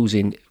space we're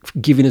using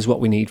giving us what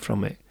we need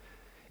from it?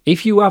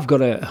 If you have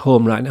got a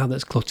home right now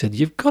that's cluttered,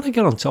 you've got to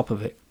get on top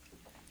of it.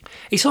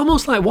 It's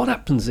almost like what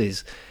happens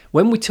is,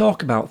 when we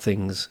talk about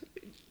things,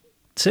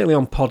 certainly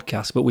on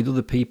podcasts, but with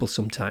other people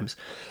sometimes,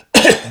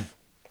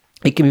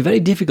 it can be very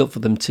difficult for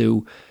them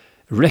to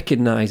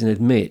recognise and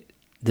admit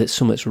that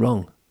something's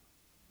wrong.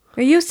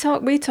 We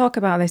talk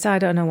about this, I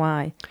don't know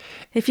why.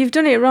 If you've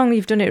done it wrong,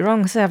 you've done it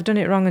wrong. Say, I've done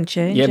it wrong and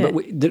change it. Yeah,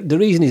 but the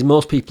reason is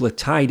most people are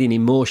tied in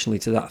emotionally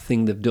to that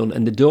thing they've done,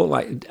 and they don't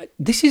like...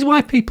 This is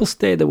why people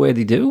stay the way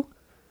they do.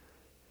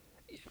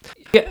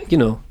 Yeah, you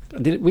know...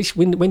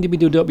 When did we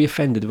do Don't Be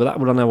Offended? Well, that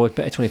were on our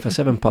Better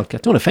 24/7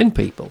 podcast. Don't offend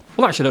people.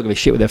 Well, actually, I don't give a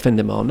shit whether they offend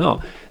them or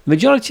not. The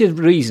majority of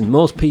the reason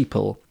most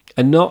people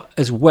are not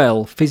as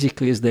well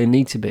physically as they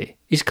need to be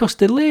is because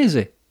they're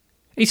lazy.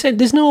 He said,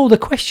 there's no other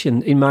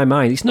question in my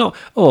mind. It's not,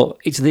 oh,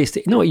 it's this.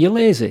 No, you're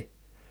lazy.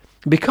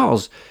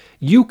 Because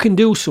you can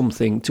do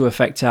something to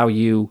affect how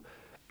you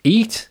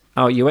eat,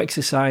 how you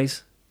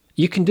exercise.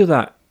 You can do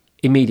that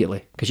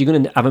immediately because you're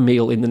going to have a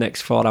meal in the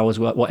next 4 hours,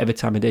 whatever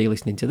time of day you're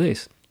listening to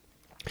this.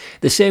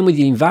 The same with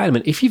the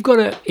environment. If you've got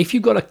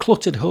a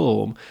cluttered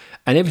home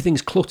and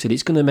everything's cluttered,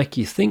 it's going to make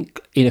you think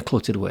in a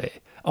cluttered way.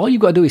 All you've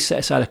got to do is set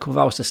aside a couple of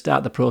hours to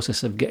start the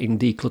process of getting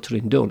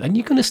decluttering done, and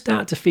you're going to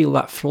start to feel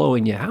that flow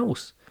in your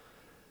house.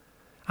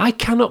 I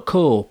cannot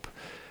cope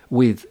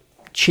with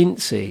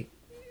chintzy,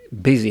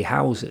 busy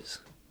houses.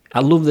 I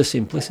love the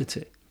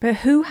simplicity. But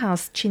who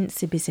has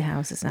chintzy, busy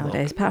houses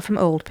nowadays, apart from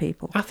old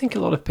people? I think a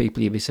lot of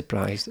people, you'd be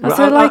surprised.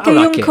 So like a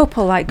young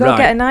couple, go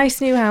get a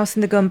nice new house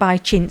and they go and buy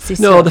chintzy stuff.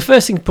 No, the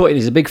first thing to put in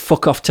is a big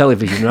fuck-off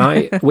television,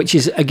 right? Which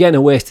is, again,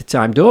 a waste of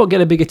time. Don't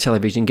get a bigger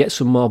television, get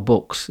some more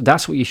books.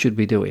 That's what you should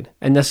be doing.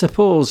 And I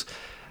suppose...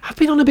 I've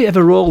been on a bit of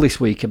a roll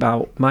this week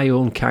about my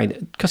own kind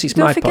of... Because it's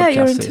my podcast. Don't forget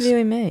you're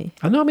interviewing me.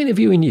 I know I'm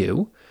interviewing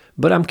you,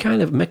 but I'm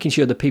kind of making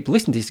sure that people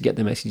listening to this get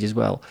the message as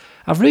well.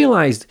 I've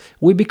realised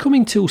we're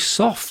becoming too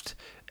soft...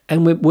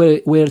 And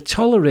we're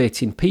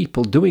tolerating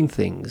people doing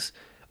things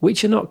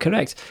which are not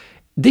correct.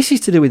 This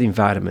is to do with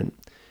environment.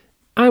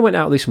 I went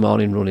out this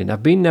morning running.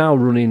 I've been now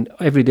running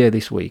every day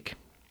this week.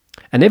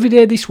 And every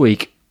day this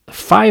week,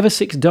 5 or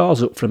 6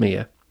 doors up from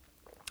here,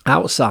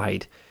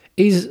 outside,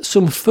 is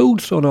some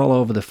food thrown all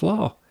over the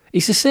floor.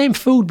 It's the same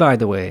food, by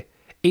the way.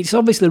 It's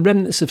obviously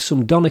remnants of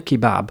some doner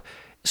kebab,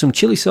 some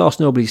chili sauce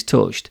nobody's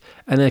touched,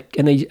 and a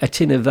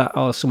tin of that,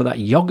 or some of that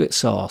yoghurt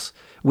sauce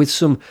with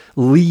some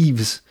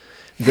leaves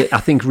that I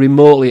think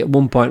remotely at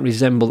one point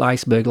resembled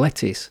iceberg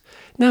lettuce.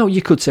 Now,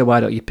 you could say,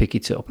 why don't you pick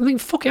it up? I think,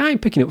 fuck it, I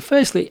ain't picking it up.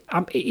 Firstly,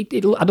 I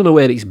don't know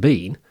where it's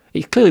been.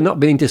 It's clearly not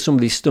been into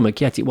somebody's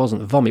stomach yet. It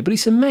wasn't vomit, but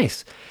it's a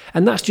mess.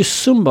 And that's just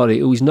somebody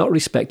who is not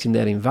respecting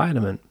their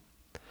environment.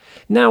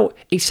 Now,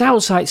 it's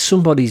outside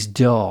somebody's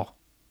door.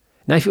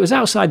 Now, if it was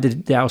outside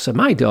the house of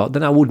my door,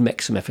 then I would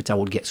make some effort. I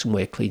would get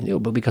somewhere cleaning it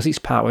up. But because it's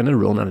part of a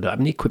run and I don't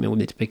have any equipment with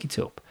me to pick it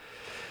up,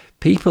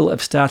 people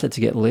have started to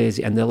get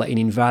lazy and they're letting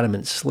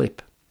environment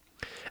slip.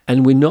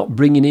 And we're not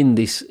bringing in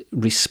this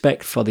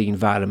respect for the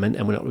environment,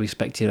 and we're not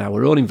respecting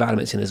our own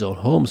environments in our own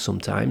homes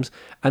sometimes,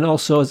 and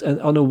also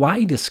on a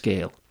wider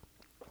scale.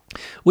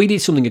 We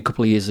did something a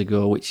couple of years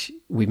ago, which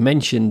we've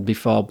mentioned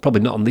before,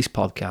 probably not on this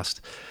podcast.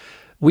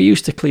 We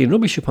used to clean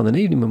rubbish up on an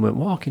evening when we went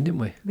walking,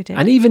 didn't we? We did.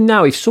 And even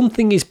now, if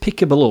something is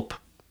pickable up,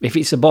 if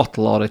it's a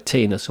bottle or a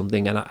tin or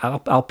something, and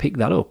I'll pick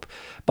that up.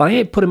 But I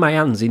ain't putting my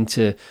hands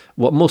into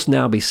what must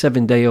now be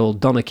 7-day-old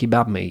doner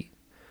kebab meat.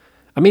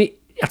 I mean,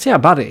 I tell you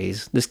how bad it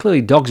is. There's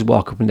clearly dogs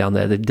walk up and down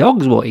there. The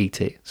dogs won't eat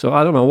it. So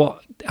I don't know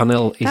what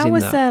animal is in that. That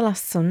was there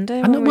last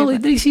Sunday. I know, well,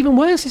 it's even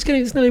worse. It's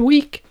nearly a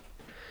week.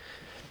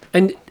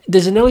 And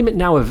there's an element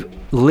now of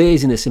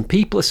laziness, and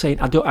people are saying,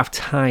 I don't have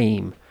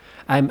time.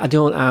 I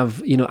don't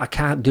have, I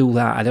can't do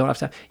that. I don't have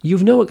time.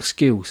 You've no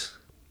excuse.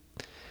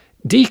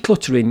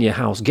 Decluttering your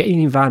house, getting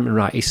the environment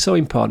right is so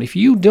important. If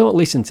you don't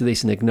listen to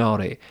this and ignore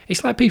it,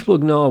 it's like people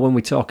ignore when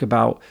we talk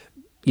about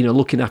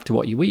looking after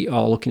what you eat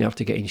or looking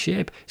after getting in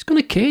shape. It's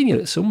going to cane you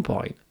at some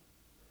point.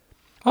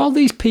 All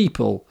these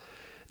people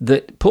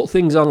that put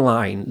things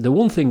online, the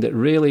one thing that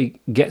really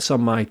gets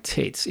on my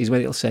tits is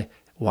when it'll say,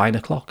 wine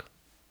o'clock.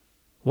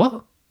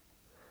 What?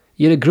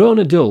 You're a grown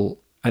adult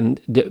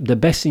And the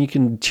best thing you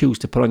can choose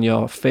to put on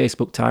your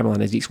Facebook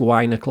timeline is it's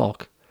wine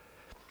o'clock.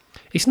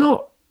 It's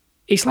not.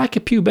 It's like a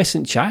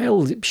pubescent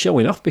child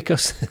showing off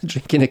because they're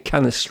drinking a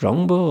can of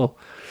Strongbow.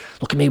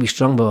 Look at me with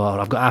Strongbow, or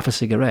I've got half a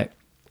cigarette.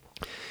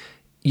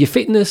 Your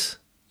fitness,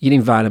 your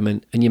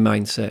environment, and your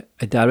mindset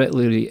are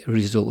directly a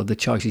result of the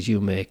choices you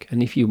make.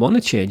 And if you want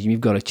to change them,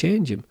 you've got to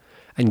change them.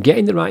 And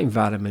getting the right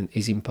environment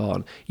is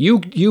important.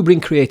 You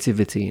bring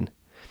creativity in.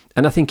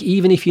 And I think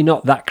even if you're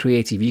not that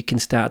creative, you can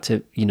start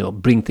to,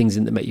 bring things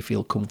in that make you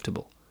feel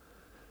comfortable.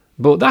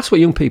 But that's what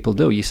young people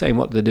do. You're saying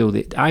what they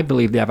do. I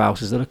believe they have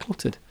houses that are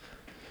cluttered.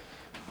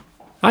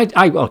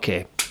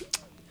 Okay,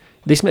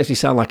 this makes me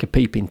sound like a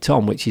peeping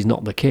Tom, which is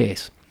not the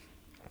case.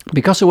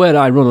 Because of where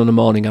I run in the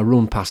morning, I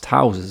run past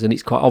houses, and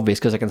it's quite obvious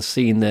because I can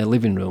see in their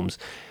living rooms.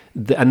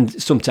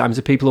 And sometimes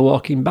the people are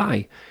walking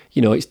by.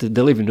 It's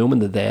the living room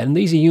and they're there. And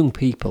these are young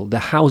people. The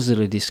houses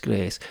are a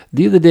disgrace.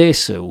 The other day,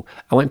 Sue,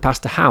 I went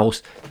past a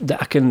house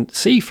that I can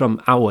see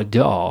from our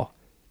door.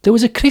 There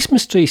was a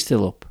Christmas tree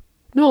still up.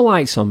 No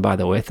lights on, by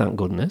the way, thank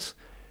goodness.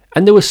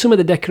 And there was some of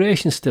the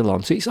decorations still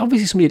on. So it's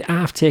obviously somebody had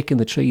half taken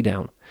the tree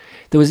down.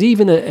 There was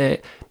even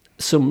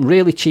some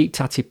really cheap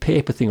tatty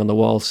paper thing on the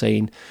wall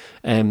saying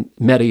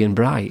merry and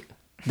bright.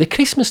 The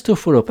Christmas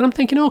stuff were up, and I'm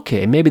thinking,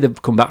 okay, maybe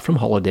they've come back from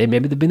holiday,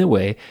 maybe they've been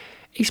away.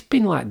 It's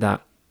been like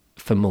that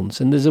for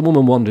months, and there's a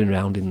woman wandering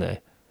around in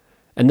there,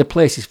 and the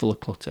place is full of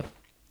clutter.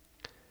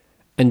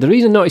 And the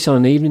reason I notice on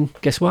an evening,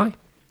 guess why?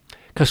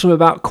 Because from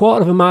about a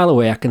quarter of a mile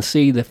away, I can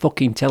see the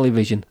fucking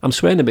television. I'm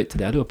swearing a bit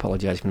today. I do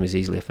apologise if I was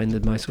easily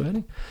offended by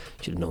swearing.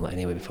 Should have known that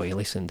anyway before you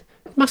listened.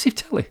 Massive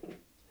telly.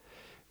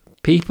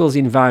 People's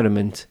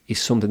environment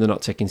is something they're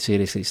not taking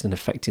seriously. It's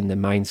affecting their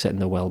mindset and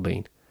their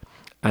well-being.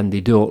 And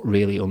they don't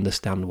really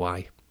understand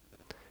why.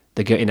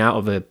 They're getting out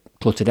of a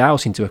cluttered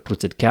house into a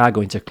cluttered car,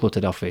 going to a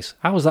cluttered office.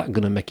 How is that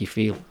going to make you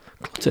feel?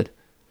 Cluttered.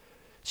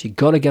 So you've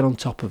got to get on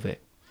top of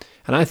it.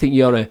 And I think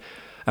you're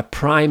a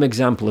prime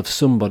example of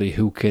somebody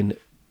who can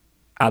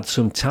add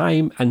some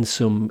time and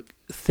some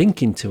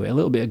thinking to it, a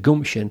little bit of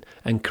gumption,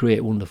 and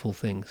create wonderful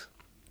things.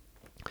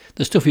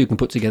 The stuff you can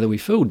put together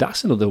with food,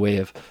 that's another way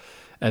of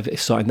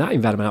sorting that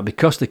environment out.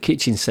 Because the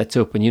kitchen's set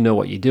up and you know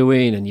what you're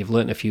doing and you've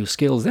learnt a few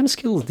skills, them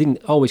skills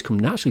didn't always come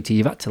naturally to you.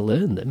 You've had to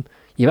learn them.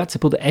 You've had to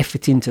put the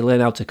effort in to learn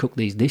how to cook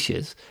these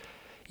dishes.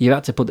 You've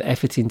had to put the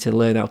effort in to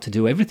learn how to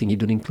do everything you've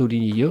done,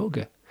 including your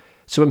yoga.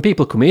 So when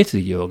people come here to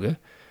the yoga,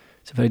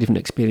 it's a very different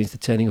experience to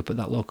turning up at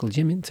that local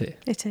gym, isn't it?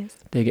 It is.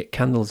 They get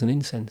candles and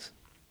incense.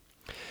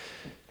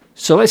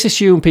 So let's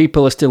assume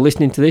people are still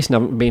listening to this and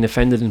haven't been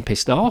offended and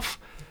pissed off.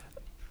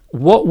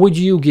 What would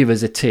you give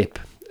as a tip?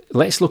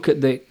 Let's look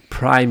at the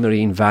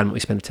primary environment we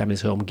spend time in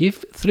his home.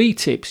 Give 3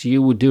 tips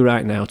you would do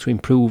right now to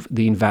improve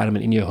the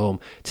environment in your home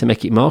to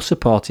make it more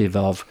supportive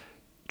of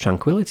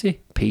tranquility,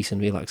 peace and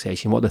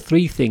relaxation. What are the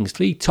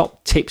 3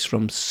 top tips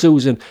from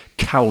Susan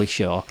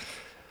Cowlishaw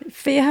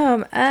For your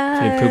home?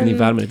 for improving the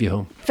environment of your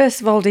home?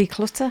 First of all,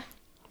 declutter.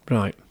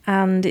 Right.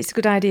 And it's a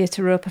good idea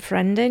to rope a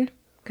friend in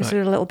because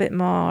they're a little bit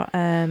more,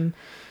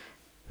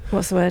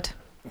 what's the word?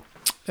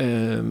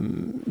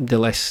 They're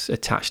less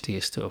attached to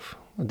your stuff.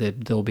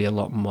 There'll be a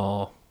lot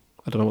more.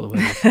 I don't know what the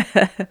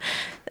word is.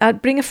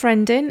 I'd bring a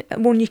friend in,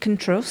 one you can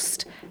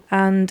trust.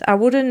 And I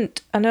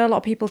know a lot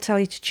of people tell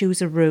you to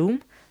choose a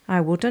room.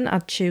 I wouldn't.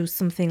 I'd choose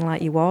something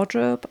like your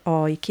wardrobe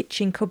or your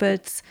kitchen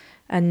cupboards,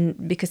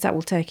 and because that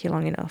will take you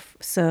long enough.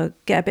 So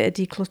get a bit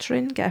of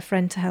decluttering, get a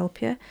friend to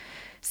help you.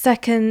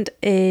 Second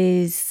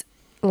is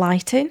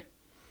lighting.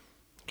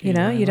 You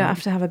don't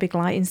have to have a big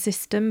lighting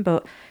system,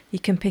 but you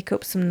can pick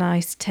up some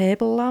nice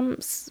table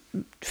lamps,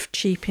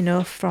 cheap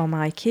enough from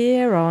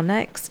IKEA or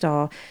Next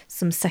or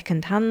some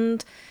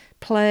second-hand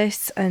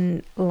place,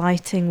 and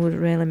lighting would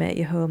really make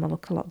your home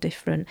look a lot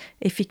different.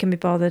 If you can be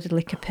bothered to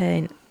lick a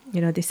paint,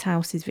 this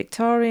house is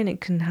Victorian, it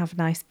can have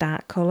nice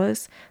dark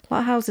colours. A lot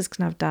of houses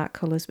can have dark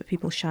colours, but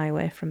people shy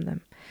away from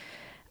them.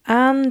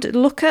 And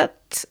look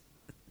at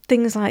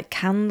things like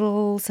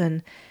candles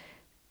and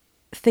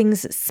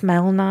things that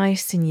smell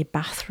nice in your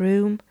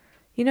bathroom,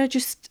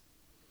 just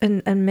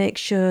and make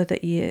sure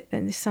that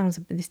and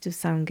this does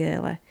sound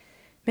girly,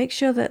 make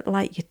sure that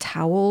like your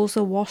towels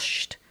are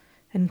washed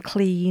and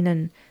clean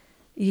and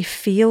you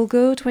feel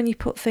good when you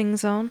put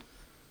things on,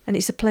 and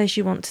it's a place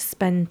you want to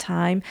spend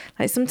time.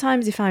 Like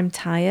sometimes if I'm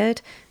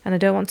tired and I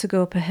don't want to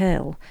go up a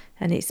hill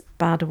and it's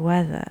bad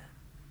weather,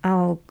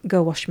 I'll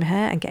go wash my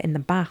hair and get in the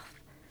bath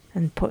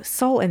and put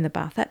salt in the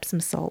bath, Epsom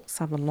salts,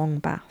 have a long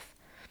bath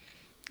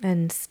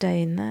and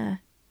stay in there.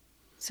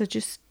 So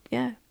just,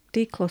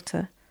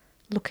 declutter.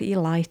 Look at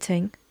your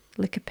lighting.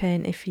 Lick a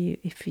paint if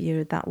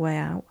you're that way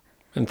out.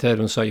 And third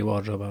one, sort your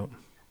wardrobe out.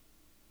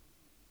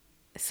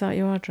 Sort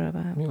your wardrobe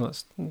out. Well,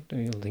 that's the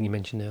thing you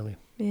mentioned earlier.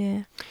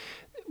 Yeah.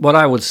 what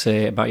I would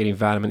say about your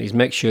environment is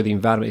make sure the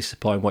environment is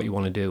supporting what you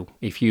want to do.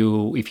 If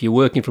you're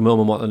working from home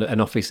and want an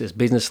office that's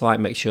business-like,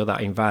 make sure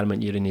that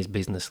environment you're in is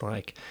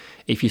business-like.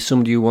 If you're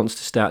somebody who wants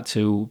to start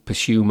to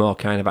pursue more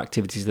kind of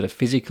activities that are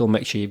physical,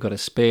 make sure you've got a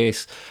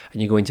space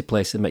and you're going to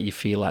places that make you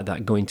feel like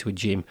that. Going to a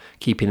gym,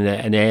 keeping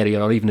an area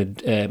or even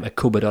a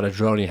cupboard or a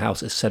drawer in your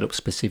house that's set up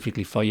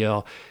specifically for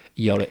your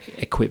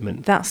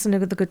equipment. That's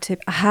another good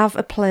tip. I have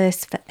a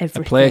place for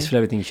everything. A place for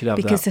everything. You should have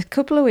because that. a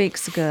couple of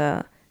weeks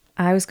ago,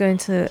 I was going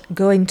to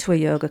go into a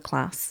yoga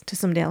class, to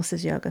somebody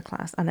else's yoga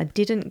class, and I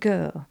didn't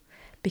go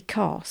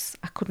because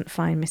I couldn't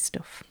find my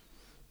stuff.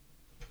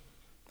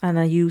 And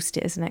I used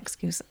it as an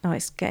excuse. Oh,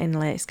 it's getting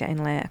late,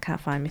 I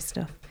can't find my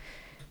stuff.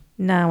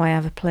 Now I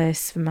have a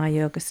place for my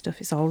yoga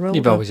stuff. It's all rolled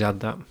You've up. always had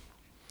that.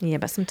 Yeah,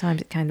 but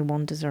sometimes it kind of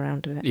wanders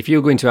around a bit. If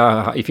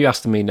you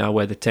asked me now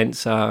where the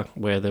tents are,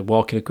 where the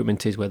walking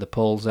equipment is, where the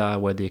poles are,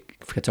 where the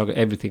photography,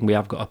 everything, we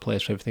have got a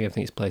place for everything.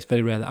 Everything is placed.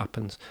 Very rare that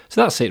happens.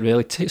 So that's it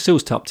really.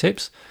 Sue's top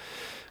tips.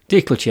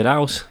 Declutter your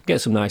house,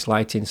 get some nice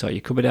lighting, sort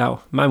your cupboard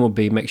out. Mine would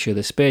be make sure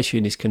the space you're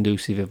in is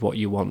conducive of what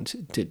you want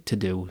to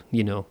do,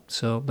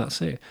 So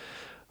that's it.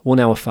 1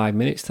 hour, 5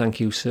 minutes. Thank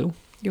you, Sue.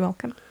 You're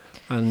welcome.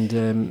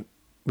 And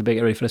we better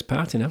get ready for this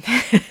party now.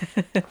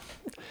 We're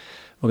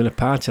going to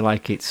party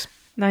like it's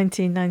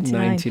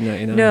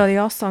 1999. No,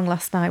 your song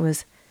last night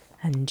was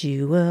 "And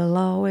you will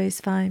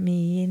always find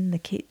me in the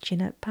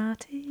kitchen at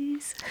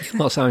parties."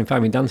 You'll not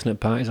find me dancing at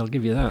parties, I'll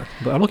give you that.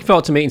 But I'm looking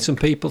forward to meeting some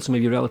people, some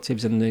of your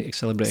relatives, and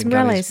celebrating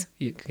Gally's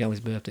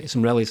birthday.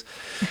 Some rallies.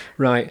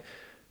 Right.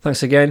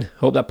 Thanks again.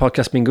 Hope that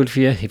podcast's been good for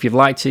you. If you've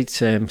liked it,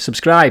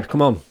 subscribe.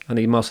 Come on. I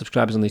need more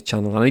subscribers on this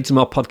channel. I need some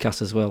more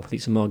podcasts as well. I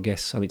need some more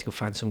guests. I need to go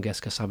find some guests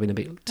because I've been a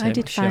bit I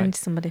did shy. find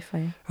somebody for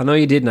you. I know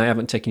you did, and I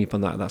haven't taken you up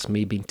on that. That's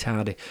me being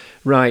tardy.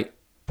 Right.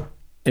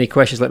 Any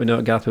questions, let me know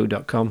at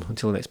garthwood.com.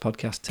 Until the next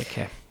podcast, take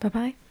care.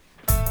 Bye-bye.